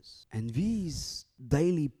know this. And these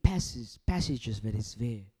daily passages that is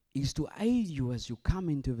there is to aid you as you come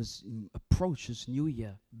into this, approach this new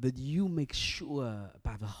year, that you make sure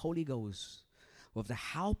by the Holy Ghost, with the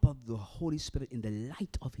help of the Holy Spirit, in the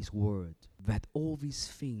light of His Word, that all these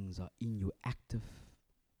things are in you, active,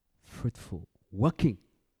 fruitful, working,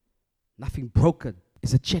 nothing broken.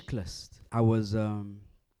 It's a checklist. I was in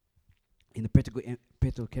the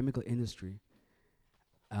petrochemical industry,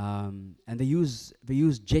 and they use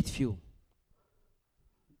jet fuel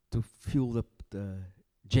to fuel the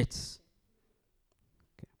jets.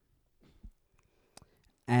 Okay.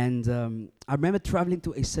 And I remember traveling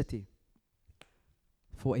to a city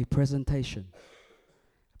for a presentation.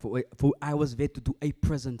 I was there to do a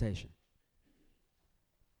presentation.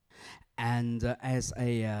 And as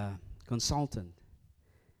a consultant.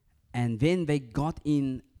 And then they got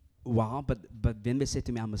in, wow, but then they said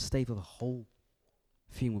to me, I must stay for the whole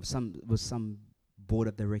thing with some board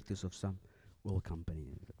of directors of some oil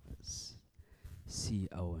company,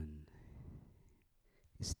 CEO and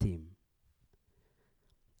his team.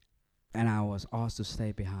 And I was asked to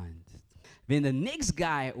stay behind. Then the next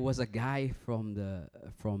guy was a guy from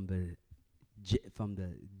the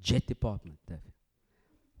jet department.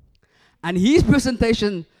 And his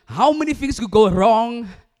presentation, how many things could go wrong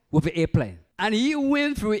with the airplane? And he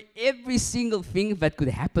went through every single thing that could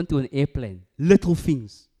happen to an airplane. Little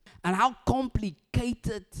things. And how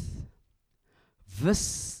complicated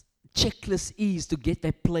this checklist is to get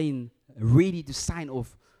that plane ready to sign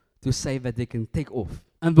off, to say that they can take off.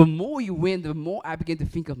 And the more you went, the more I began to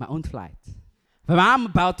think of my own flight that I'm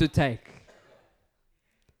about to take.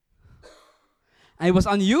 And it was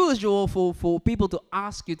unusual for people to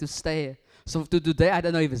ask you to stay. So today, I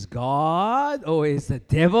don't know if it's God or it's the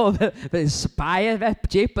devil that inspired that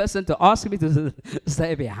person to ask me to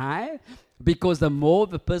stay behind. Because the more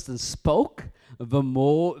the person spoke, the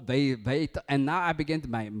more and now I began to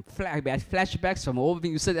flashbacks from all the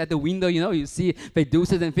things. You sit at the window, you see they do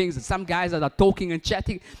certain things, and some guys are talking and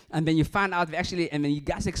chatting, and then you find out and then you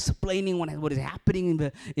guys explaining what is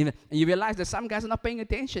happening and you realize that some guys are not paying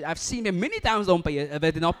attention. I've seen them many times that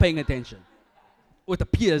they're not paying attention. What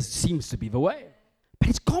appears seems to be the way. But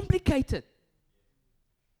it's complicated.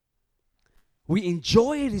 We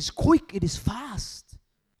enjoy it, it's quick, it is fast.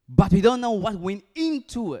 But we don't know what went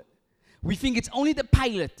into it. We think it's only the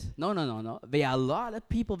pilot. No. There are a lot of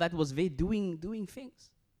people that was there doing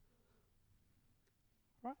things.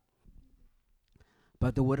 Right?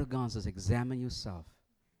 But the Word of God says, examine yourself.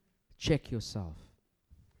 Check yourself.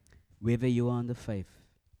 Whether you are in the faith.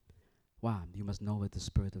 Wow, you must know that the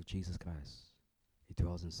Spirit of Jesus Christ, He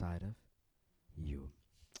dwells inside of you.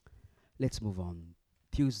 Let's move on.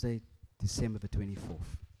 Tuesday, December the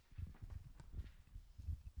 24th.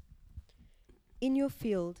 In your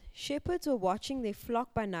field, shepherds were watching their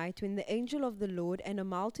flock by night when the angel of the Lord and a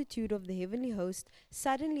multitude of the heavenly host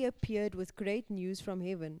suddenly appeared with great news from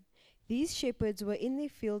heaven. These shepherds were in their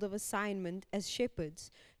field of assignment as shepherds.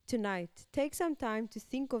 Tonight, take some time to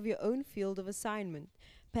think of your own field of assignment.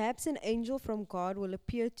 Perhaps an angel from God will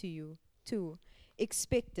appear to you, too.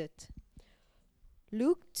 Expect it.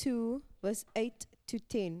 Luke 2, verse 8 to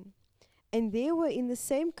 10. And there were in the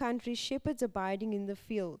same country shepherds abiding in the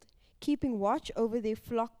field, keeping watch over their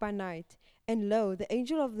flock by night. And lo, the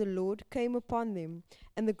angel of the Lord came upon them,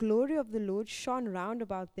 and the glory of the Lord shone round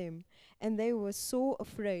about them, and they were sore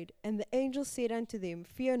afraid. And the angel said unto them,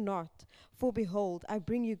 Fear not, for behold, I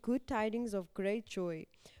bring you good tidings of great joy,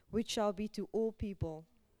 which shall be to all people.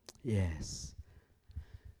 Yes.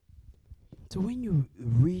 So when you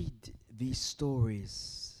read these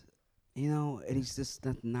stories, it is just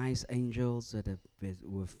that nice angels that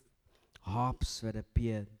with harps that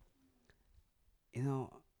appeared.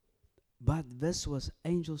 But this was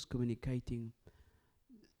angels communicating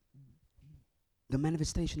the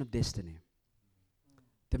manifestation of destiny,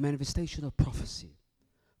 the manifestation of prophecy,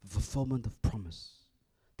 the fulfillment of promise,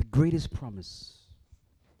 the greatest promise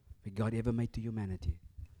that God ever made to humanity,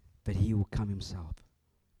 that He will come Himself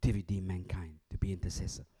to redeem mankind, to be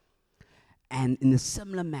intercessor. And in a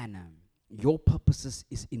similar manner, your purposes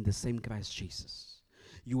is in the same Christ Jesus.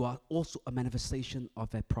 You are also a manifestation of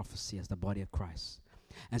that prophecy as the body of Christ.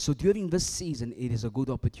 And so during this season, it is a good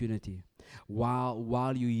opportunity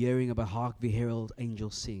While you're hearing about hark the herald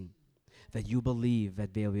angels sing, that you believe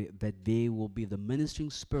that there will be the ministering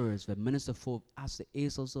spirits that minister for us, the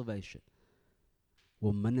heirs of salvation,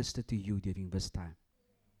 will minister to you during this time.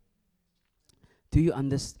 Do you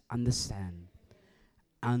understand?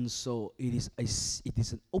 And so it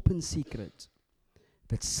is an open secret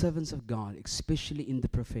that servants of God, especially in the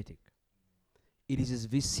prophetic, it is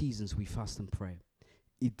these seasons we fast and pray.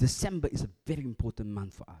 December is a very important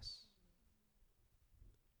month for us.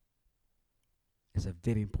 It's a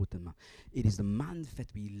very important month. It is the month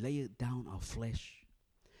that we lay down our flesh.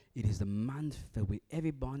 It is the month that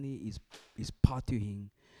everybody is partying,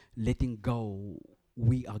 letting go.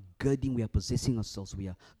 We are girding, we are possessing ourselves, we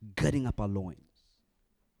are girding up our loins.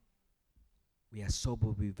 We are sober,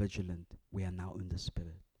 we are vigilant. We are now in the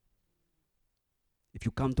Spirit. If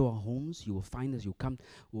you come to our homes, you will find us. You come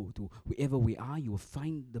to wherever we are, you will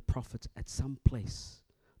find the prophets at some place,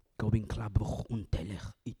 going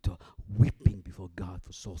weeping before God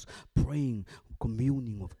for souls, praying,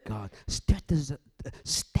 communing with God,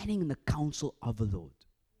 standing in the counsel of the Lord.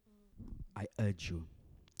 I urge you,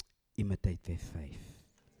 imitate their faith.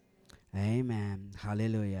 Amen.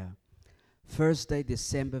 Hallelujah. Thursday,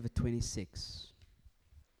 December the 26th.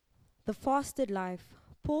 The fasted life.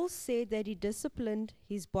 Paul said that he disciplined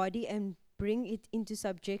his body and bring it into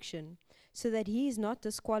subjection, so that he is not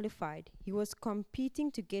disqualified. He was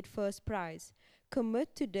competing to get first prize.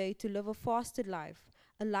 Commit today to live a fasted life,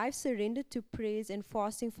 a life surrendered to prayers and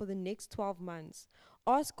fasting for the next 12 months.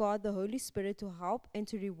 Ask God, the Holy Spirit, to help and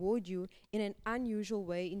to reward you in an unusual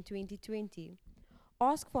way in 2020.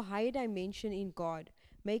 Ask for higher dimension in God.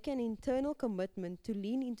 Make an internal commitment to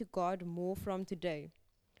lean into God more from today.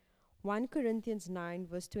 1 Corinthians 9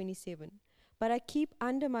 verse 27. But I keep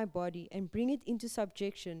under my body and bring it into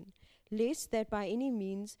subjection, lest that by any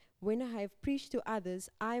means, when I have preached to others,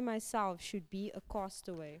 I myself should be a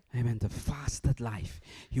castaway. Amen. The fasted life.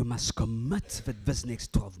 You must commit that this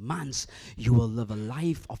next 12 months, you will live a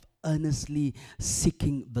life of earnestly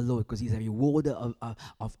seeking the Lord, because He's a rewarder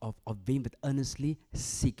of them that earnestly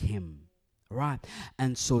seek Him. Right?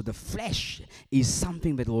 And so the flesh is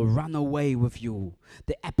something that will run away with you.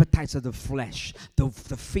 The appetites of the flesh, the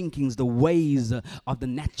thinkings, the ways of the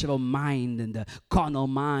natural mind and the carnal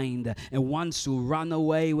mind, and wants to run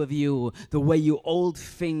away with you. The way you old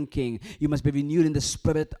thinking, you must be renewed in the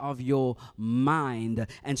spirit of your mind.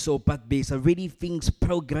 And so, but there's already things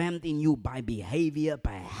programmed in you by behavior,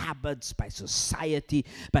 by habits, by society.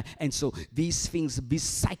 And so these things, these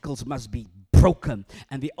cycles must be broken,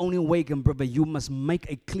 and the only way can brother, you must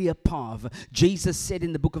make a clear path. Jesus said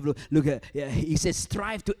in the book of Luke, He says,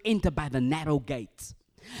 strive to enter by the narrow gate.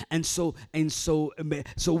 And so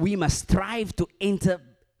we must strive to enter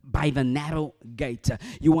by the narrow gate.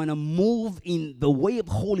 You want to move in the way of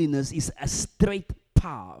holiness is a straight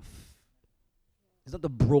path. It's not a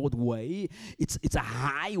broad way. It's a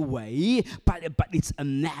highway, but it's a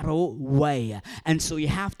narrow way. And so you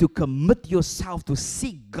have to commit yourself to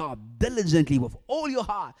seek God diligently with all your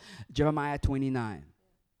heart. Jeremiah 29.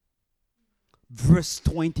 Verse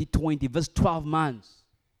 20, verse 12 months.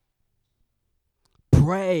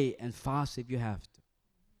 Pray and fast if you have to.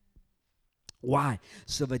 Why?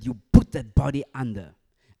 So that you put that body under.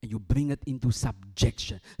 And you bring it into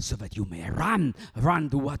subjection so that you may run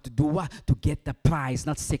to what? To do what? To get the prize,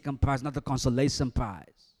 not second prize, not the consolation prize.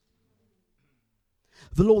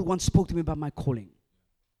 The Lord once spoke to me about my calling.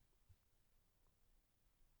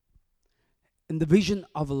 In the vision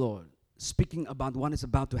of the Lord, speaking about what is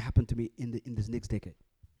about to happen to me in this next decade.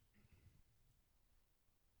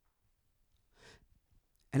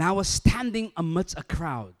 And I was standing amidst a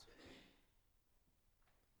crowd.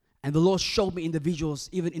 And the Lord showed me individuals,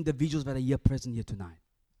 even individuals that are here present here tonight.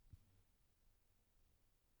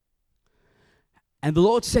 And the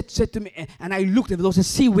Lord said to me, and I looked, and the Lord said,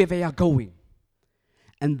 see where they are going.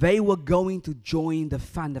 And they were going to join the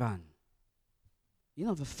fun run. You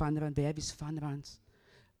know the fun run, they have these fun runs.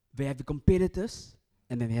 They have the competitors,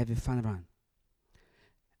 and then they have the fun run.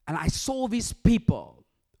 And I saw these people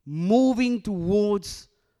moving towards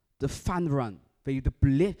the fun run. The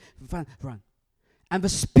fun run. And the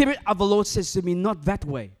Spirit of the Lord says to me, not that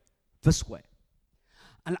way, this way.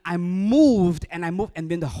 And I moved, and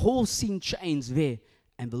then the whole scene changed there.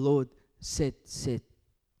 And the Lord said,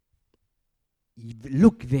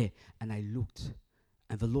 look there. And I looked,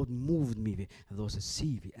 and the Lord moved me there. And the Lord said,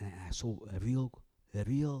 see there. And I saw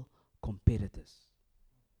real competitors.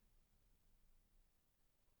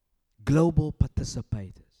 Global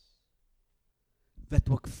participators that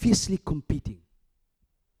were fiercely competing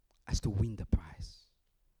as to win the prize.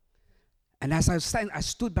 And as I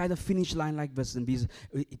stood by the finish line like this, and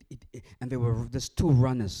and there were there's two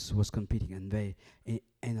runners who was competing,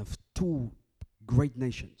 and of two great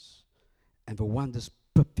nations, and the one just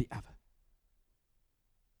put the other.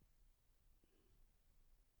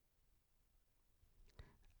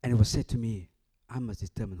 And it was said to me, I must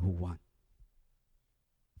determine who won.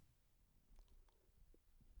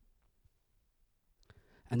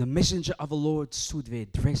 And the messenger of the Lord stood there,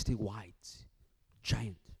 dressed in white,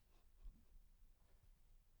 giant.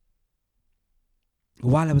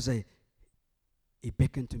 While I was there, he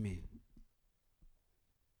beckoned to me.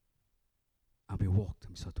 And we walked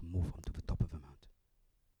and we started to move onto the top of the mountain.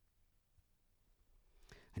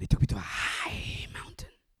 And he took me to a high mountain.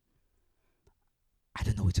 I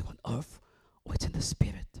don't know if it's on earth or it's in the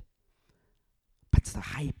spirit. But it's the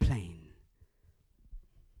high plain.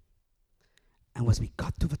 And as we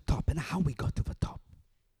got to the top, and how we got to the top.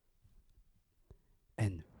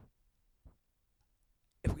 And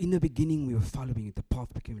in the beginning we were following it, the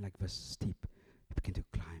path became like this steep. We began to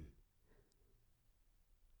climb.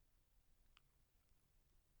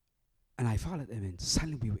 And I followed him, and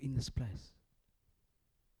suddenly we were in this place.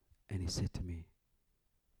 And he said to me,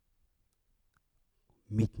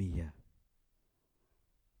 meet me here.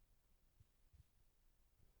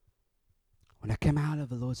 When I came out of,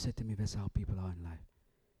 the Lord said to me, that's how people are in life.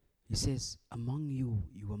 He says, among you,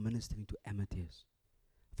 you are ministering to amateurs.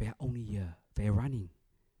 They are only here. They are running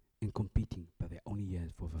and competing, but they're only here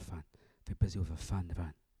for the fun. They're busy with a fun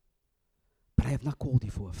run. But I have not called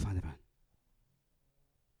you for a fun run.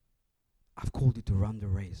 I've called you to run the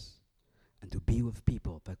race and to be with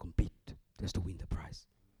people that compete just to win the prize.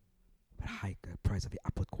 But high prize of the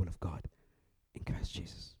upward call of God in Christ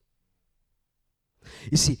Jesus.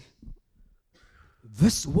 You see,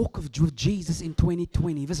 this walk with Jesus in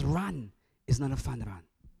 2020, this run is not a fun run.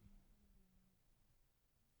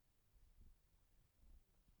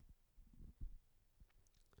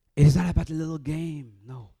 It is not about a little game,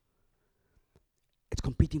 no. It's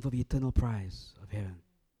competing for the eternal prize of heaven.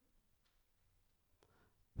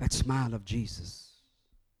 That smile of Jesus.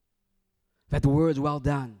 That words, well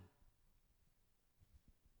done.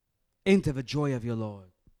 Enter the joy of your Lord.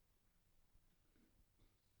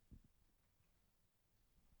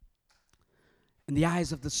 In the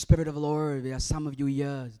eyes of the Spirit of the Lord, there are some of you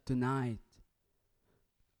here tonight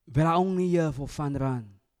that are only here for fun run.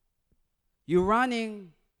 You're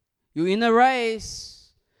running. You're in a race.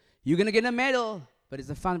 You're going to get a medal, but it's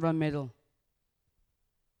a fun run medal.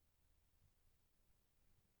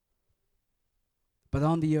 But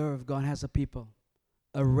on the earth, God has a people,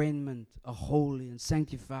 a remnant, a holy and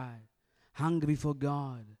sanctified, hungry for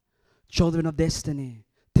God, children of destiny,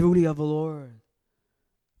 truly of the Lord,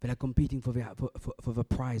 that are competing for the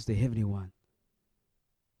prize, the heavenly one,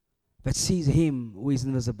 that sees Him who is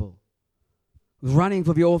invisible, running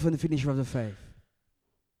for the author and finisher of the faith.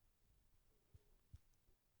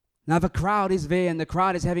 Now the crowd is there, and the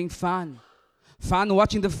crowd is having fun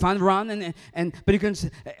watching the fun run, but you can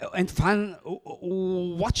and fun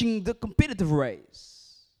watching the competitive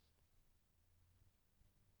race.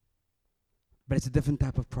 But it's a different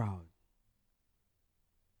type of crowd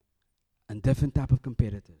and different type of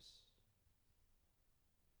competitors.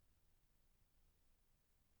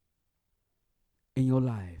 In your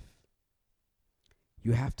life,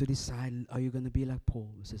 you have to decide: are you going to be like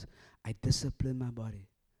Paul, who says, "I discipline my body,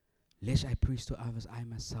 lest I preach to others, I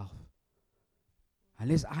myself.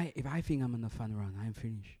 Unless if I think I'm on a fun run, I'm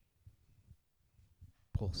finished."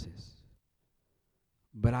 Paul says.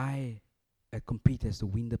 But I compete as to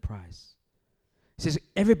win the prize. He says,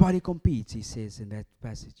 everybody competes, he says in that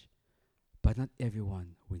passage. But not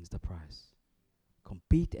everyone wins the prize.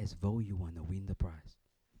 Compete as though you want to win the prize.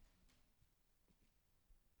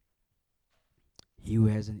 He who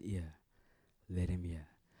has an ear, let him hear.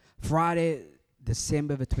 Friday,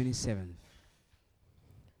 December the 27th.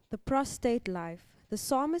 The prostrate life. The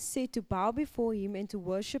psalmist said to bow before him and to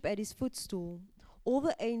worship at his footstool. All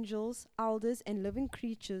the angels, elders, and living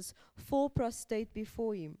creatures fall prostrate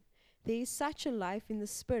before him. There is such a life in the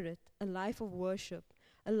spirit, a life of worship,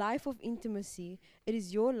 a life of intimacy. It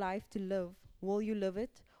is your life to live. Will you live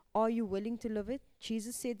it? Are you willing to live it?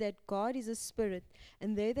 Jesus said that God is a spirit,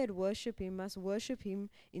 and they that worship him must worship him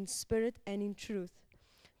in spirit and in truth.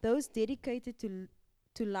 Those dedicated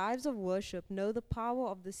to lives of worship know the power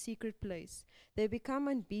of the secret place. They become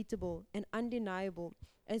unbeatable and undeniable,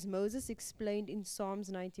 as Moses explained in Psalms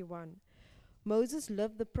 91. Moses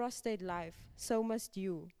lived the prostrate life, so must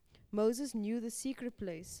you. Moses knew the secret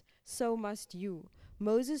place, so must you.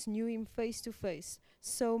 Moses knew him face to face,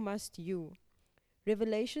 so must you.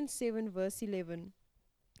 Revelation 7 verse 11.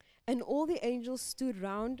 And all the angels stood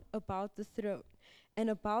round about the throne, and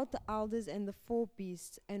about the elders and the four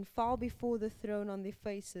beasts, and fell before the throne on their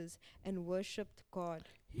faces, and worshipped God.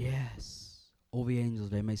 Yes. All the angels,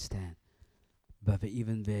 they may stand. But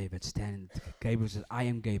even they that stand, Gabriel says, I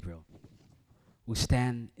am Gabriel, who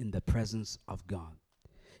stand in the presence of God.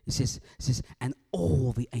 It says, and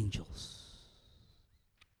all the angels.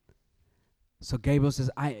 So Gabriel says,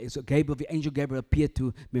 the angel Gabriel appeared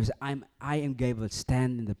to me and said, I am Gabriel,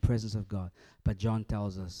 stand in the presence of God. But John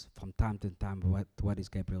tells us from time to time, what is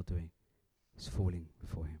Gabriel doing? He's falling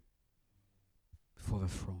before him, before the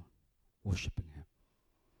throne, worshiping him.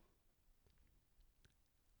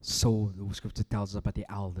 So the scripture tells us about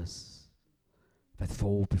the elders that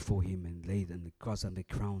fall before him and lay in the cross and the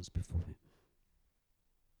crowns before him.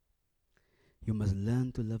 You must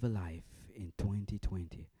learn to live a life in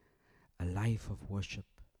 2020, a life of worship,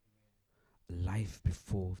 a life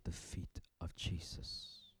before the feet of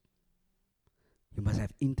Jesus. You must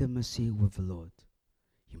have intimacy with the Lord.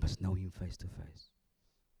 You must know him face to face.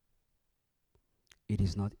 It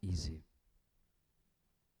is not easy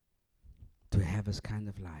to have this kind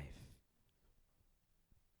of life.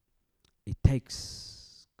 It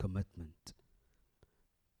takes commitment.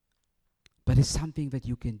 But it's something that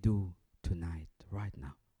you can do tonight, right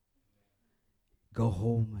now. Go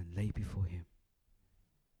home and lay before him.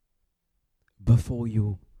 Before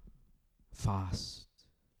you fast.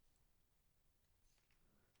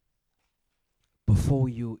 Before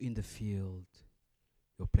you in the field,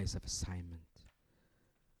 your place of assignment.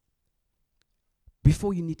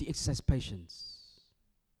 Before you need to exercise patience.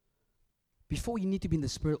 Before you need to be in the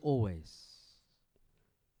Spirit always.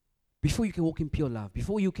 Before you can walk in pure love.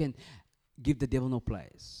 Before you can give the devil no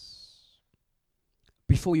place.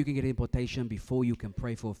 Before you can get importation. Before you can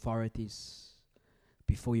pray for authorities.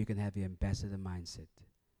 Before you can have the ambassador mindset.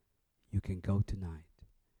 You can go tonight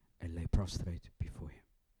and lay prostrate before him.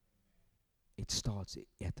 It starts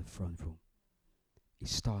at the front room. It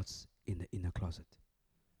starts in the inner closet.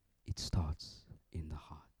 It starts in the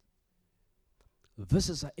heart. This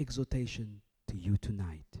is our exhortation to you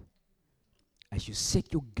tonight. As you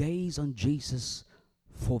set your gaze on Jesus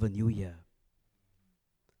for the new year,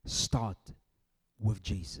 start with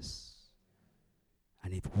Jesus.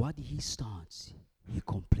 And if what he starts, he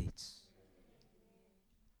completes.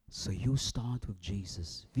 So you start with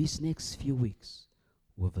Jesus these next few weeks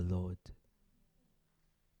with the Lord.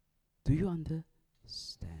 Do you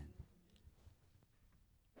understand?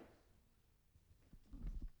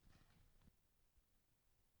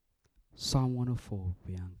 Psalm 104,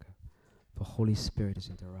 Bianca. The Holy Spirit is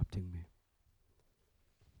interrupting me.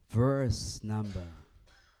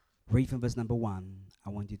 Read from verse number 1. I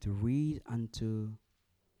want you to read unto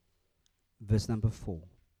verse number 4.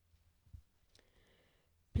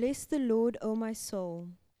 Bless the Lord, O my soul.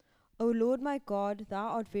 O Lord my God, thou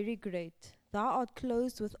art very great. Thou art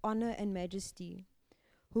clothed with honor and majesty,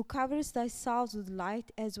 who coverest thyself with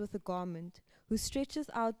light as with a garment, who stretcheth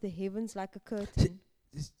out the heavens like a curtain.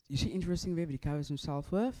 You see interesting way he covers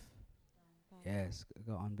himself with? Yes,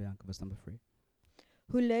 go on, Bianca, verse number 3.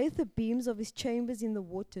 Who layeth the beams of his chambers in the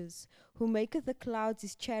waters, who maketh the clouds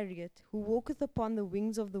his chariot, who walketh upon the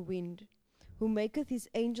wings of the wind, who maketh his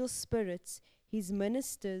angels spirits, his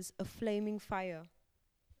ministers a flaming fire.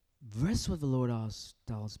 That's what the Lord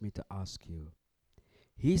tells me to ask you.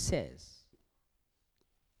 He says,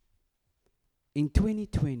 in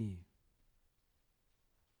 2020,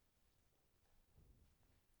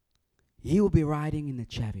 he will be riding in a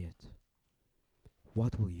chariot.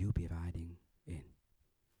 What will you be riding in?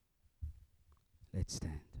 Let's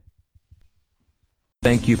stand.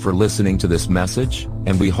 Thank you for listening to this message,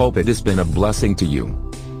 and we hope it has been a blessing to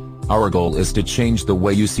you. Our goal is to change the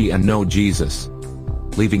way you see and know Jesus,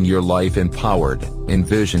 leaving your life empowered,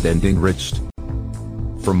 envisioned and enriched.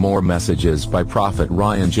 For more messages by Prophet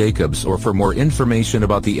Ryan Jacobs or for more information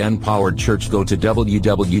about the Empowered Church, go to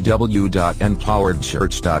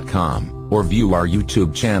www.empoweredchurch.com or view our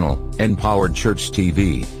YouTube channel, Empowered Church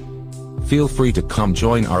TV. Feel free to come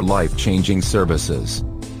join our life-changing services.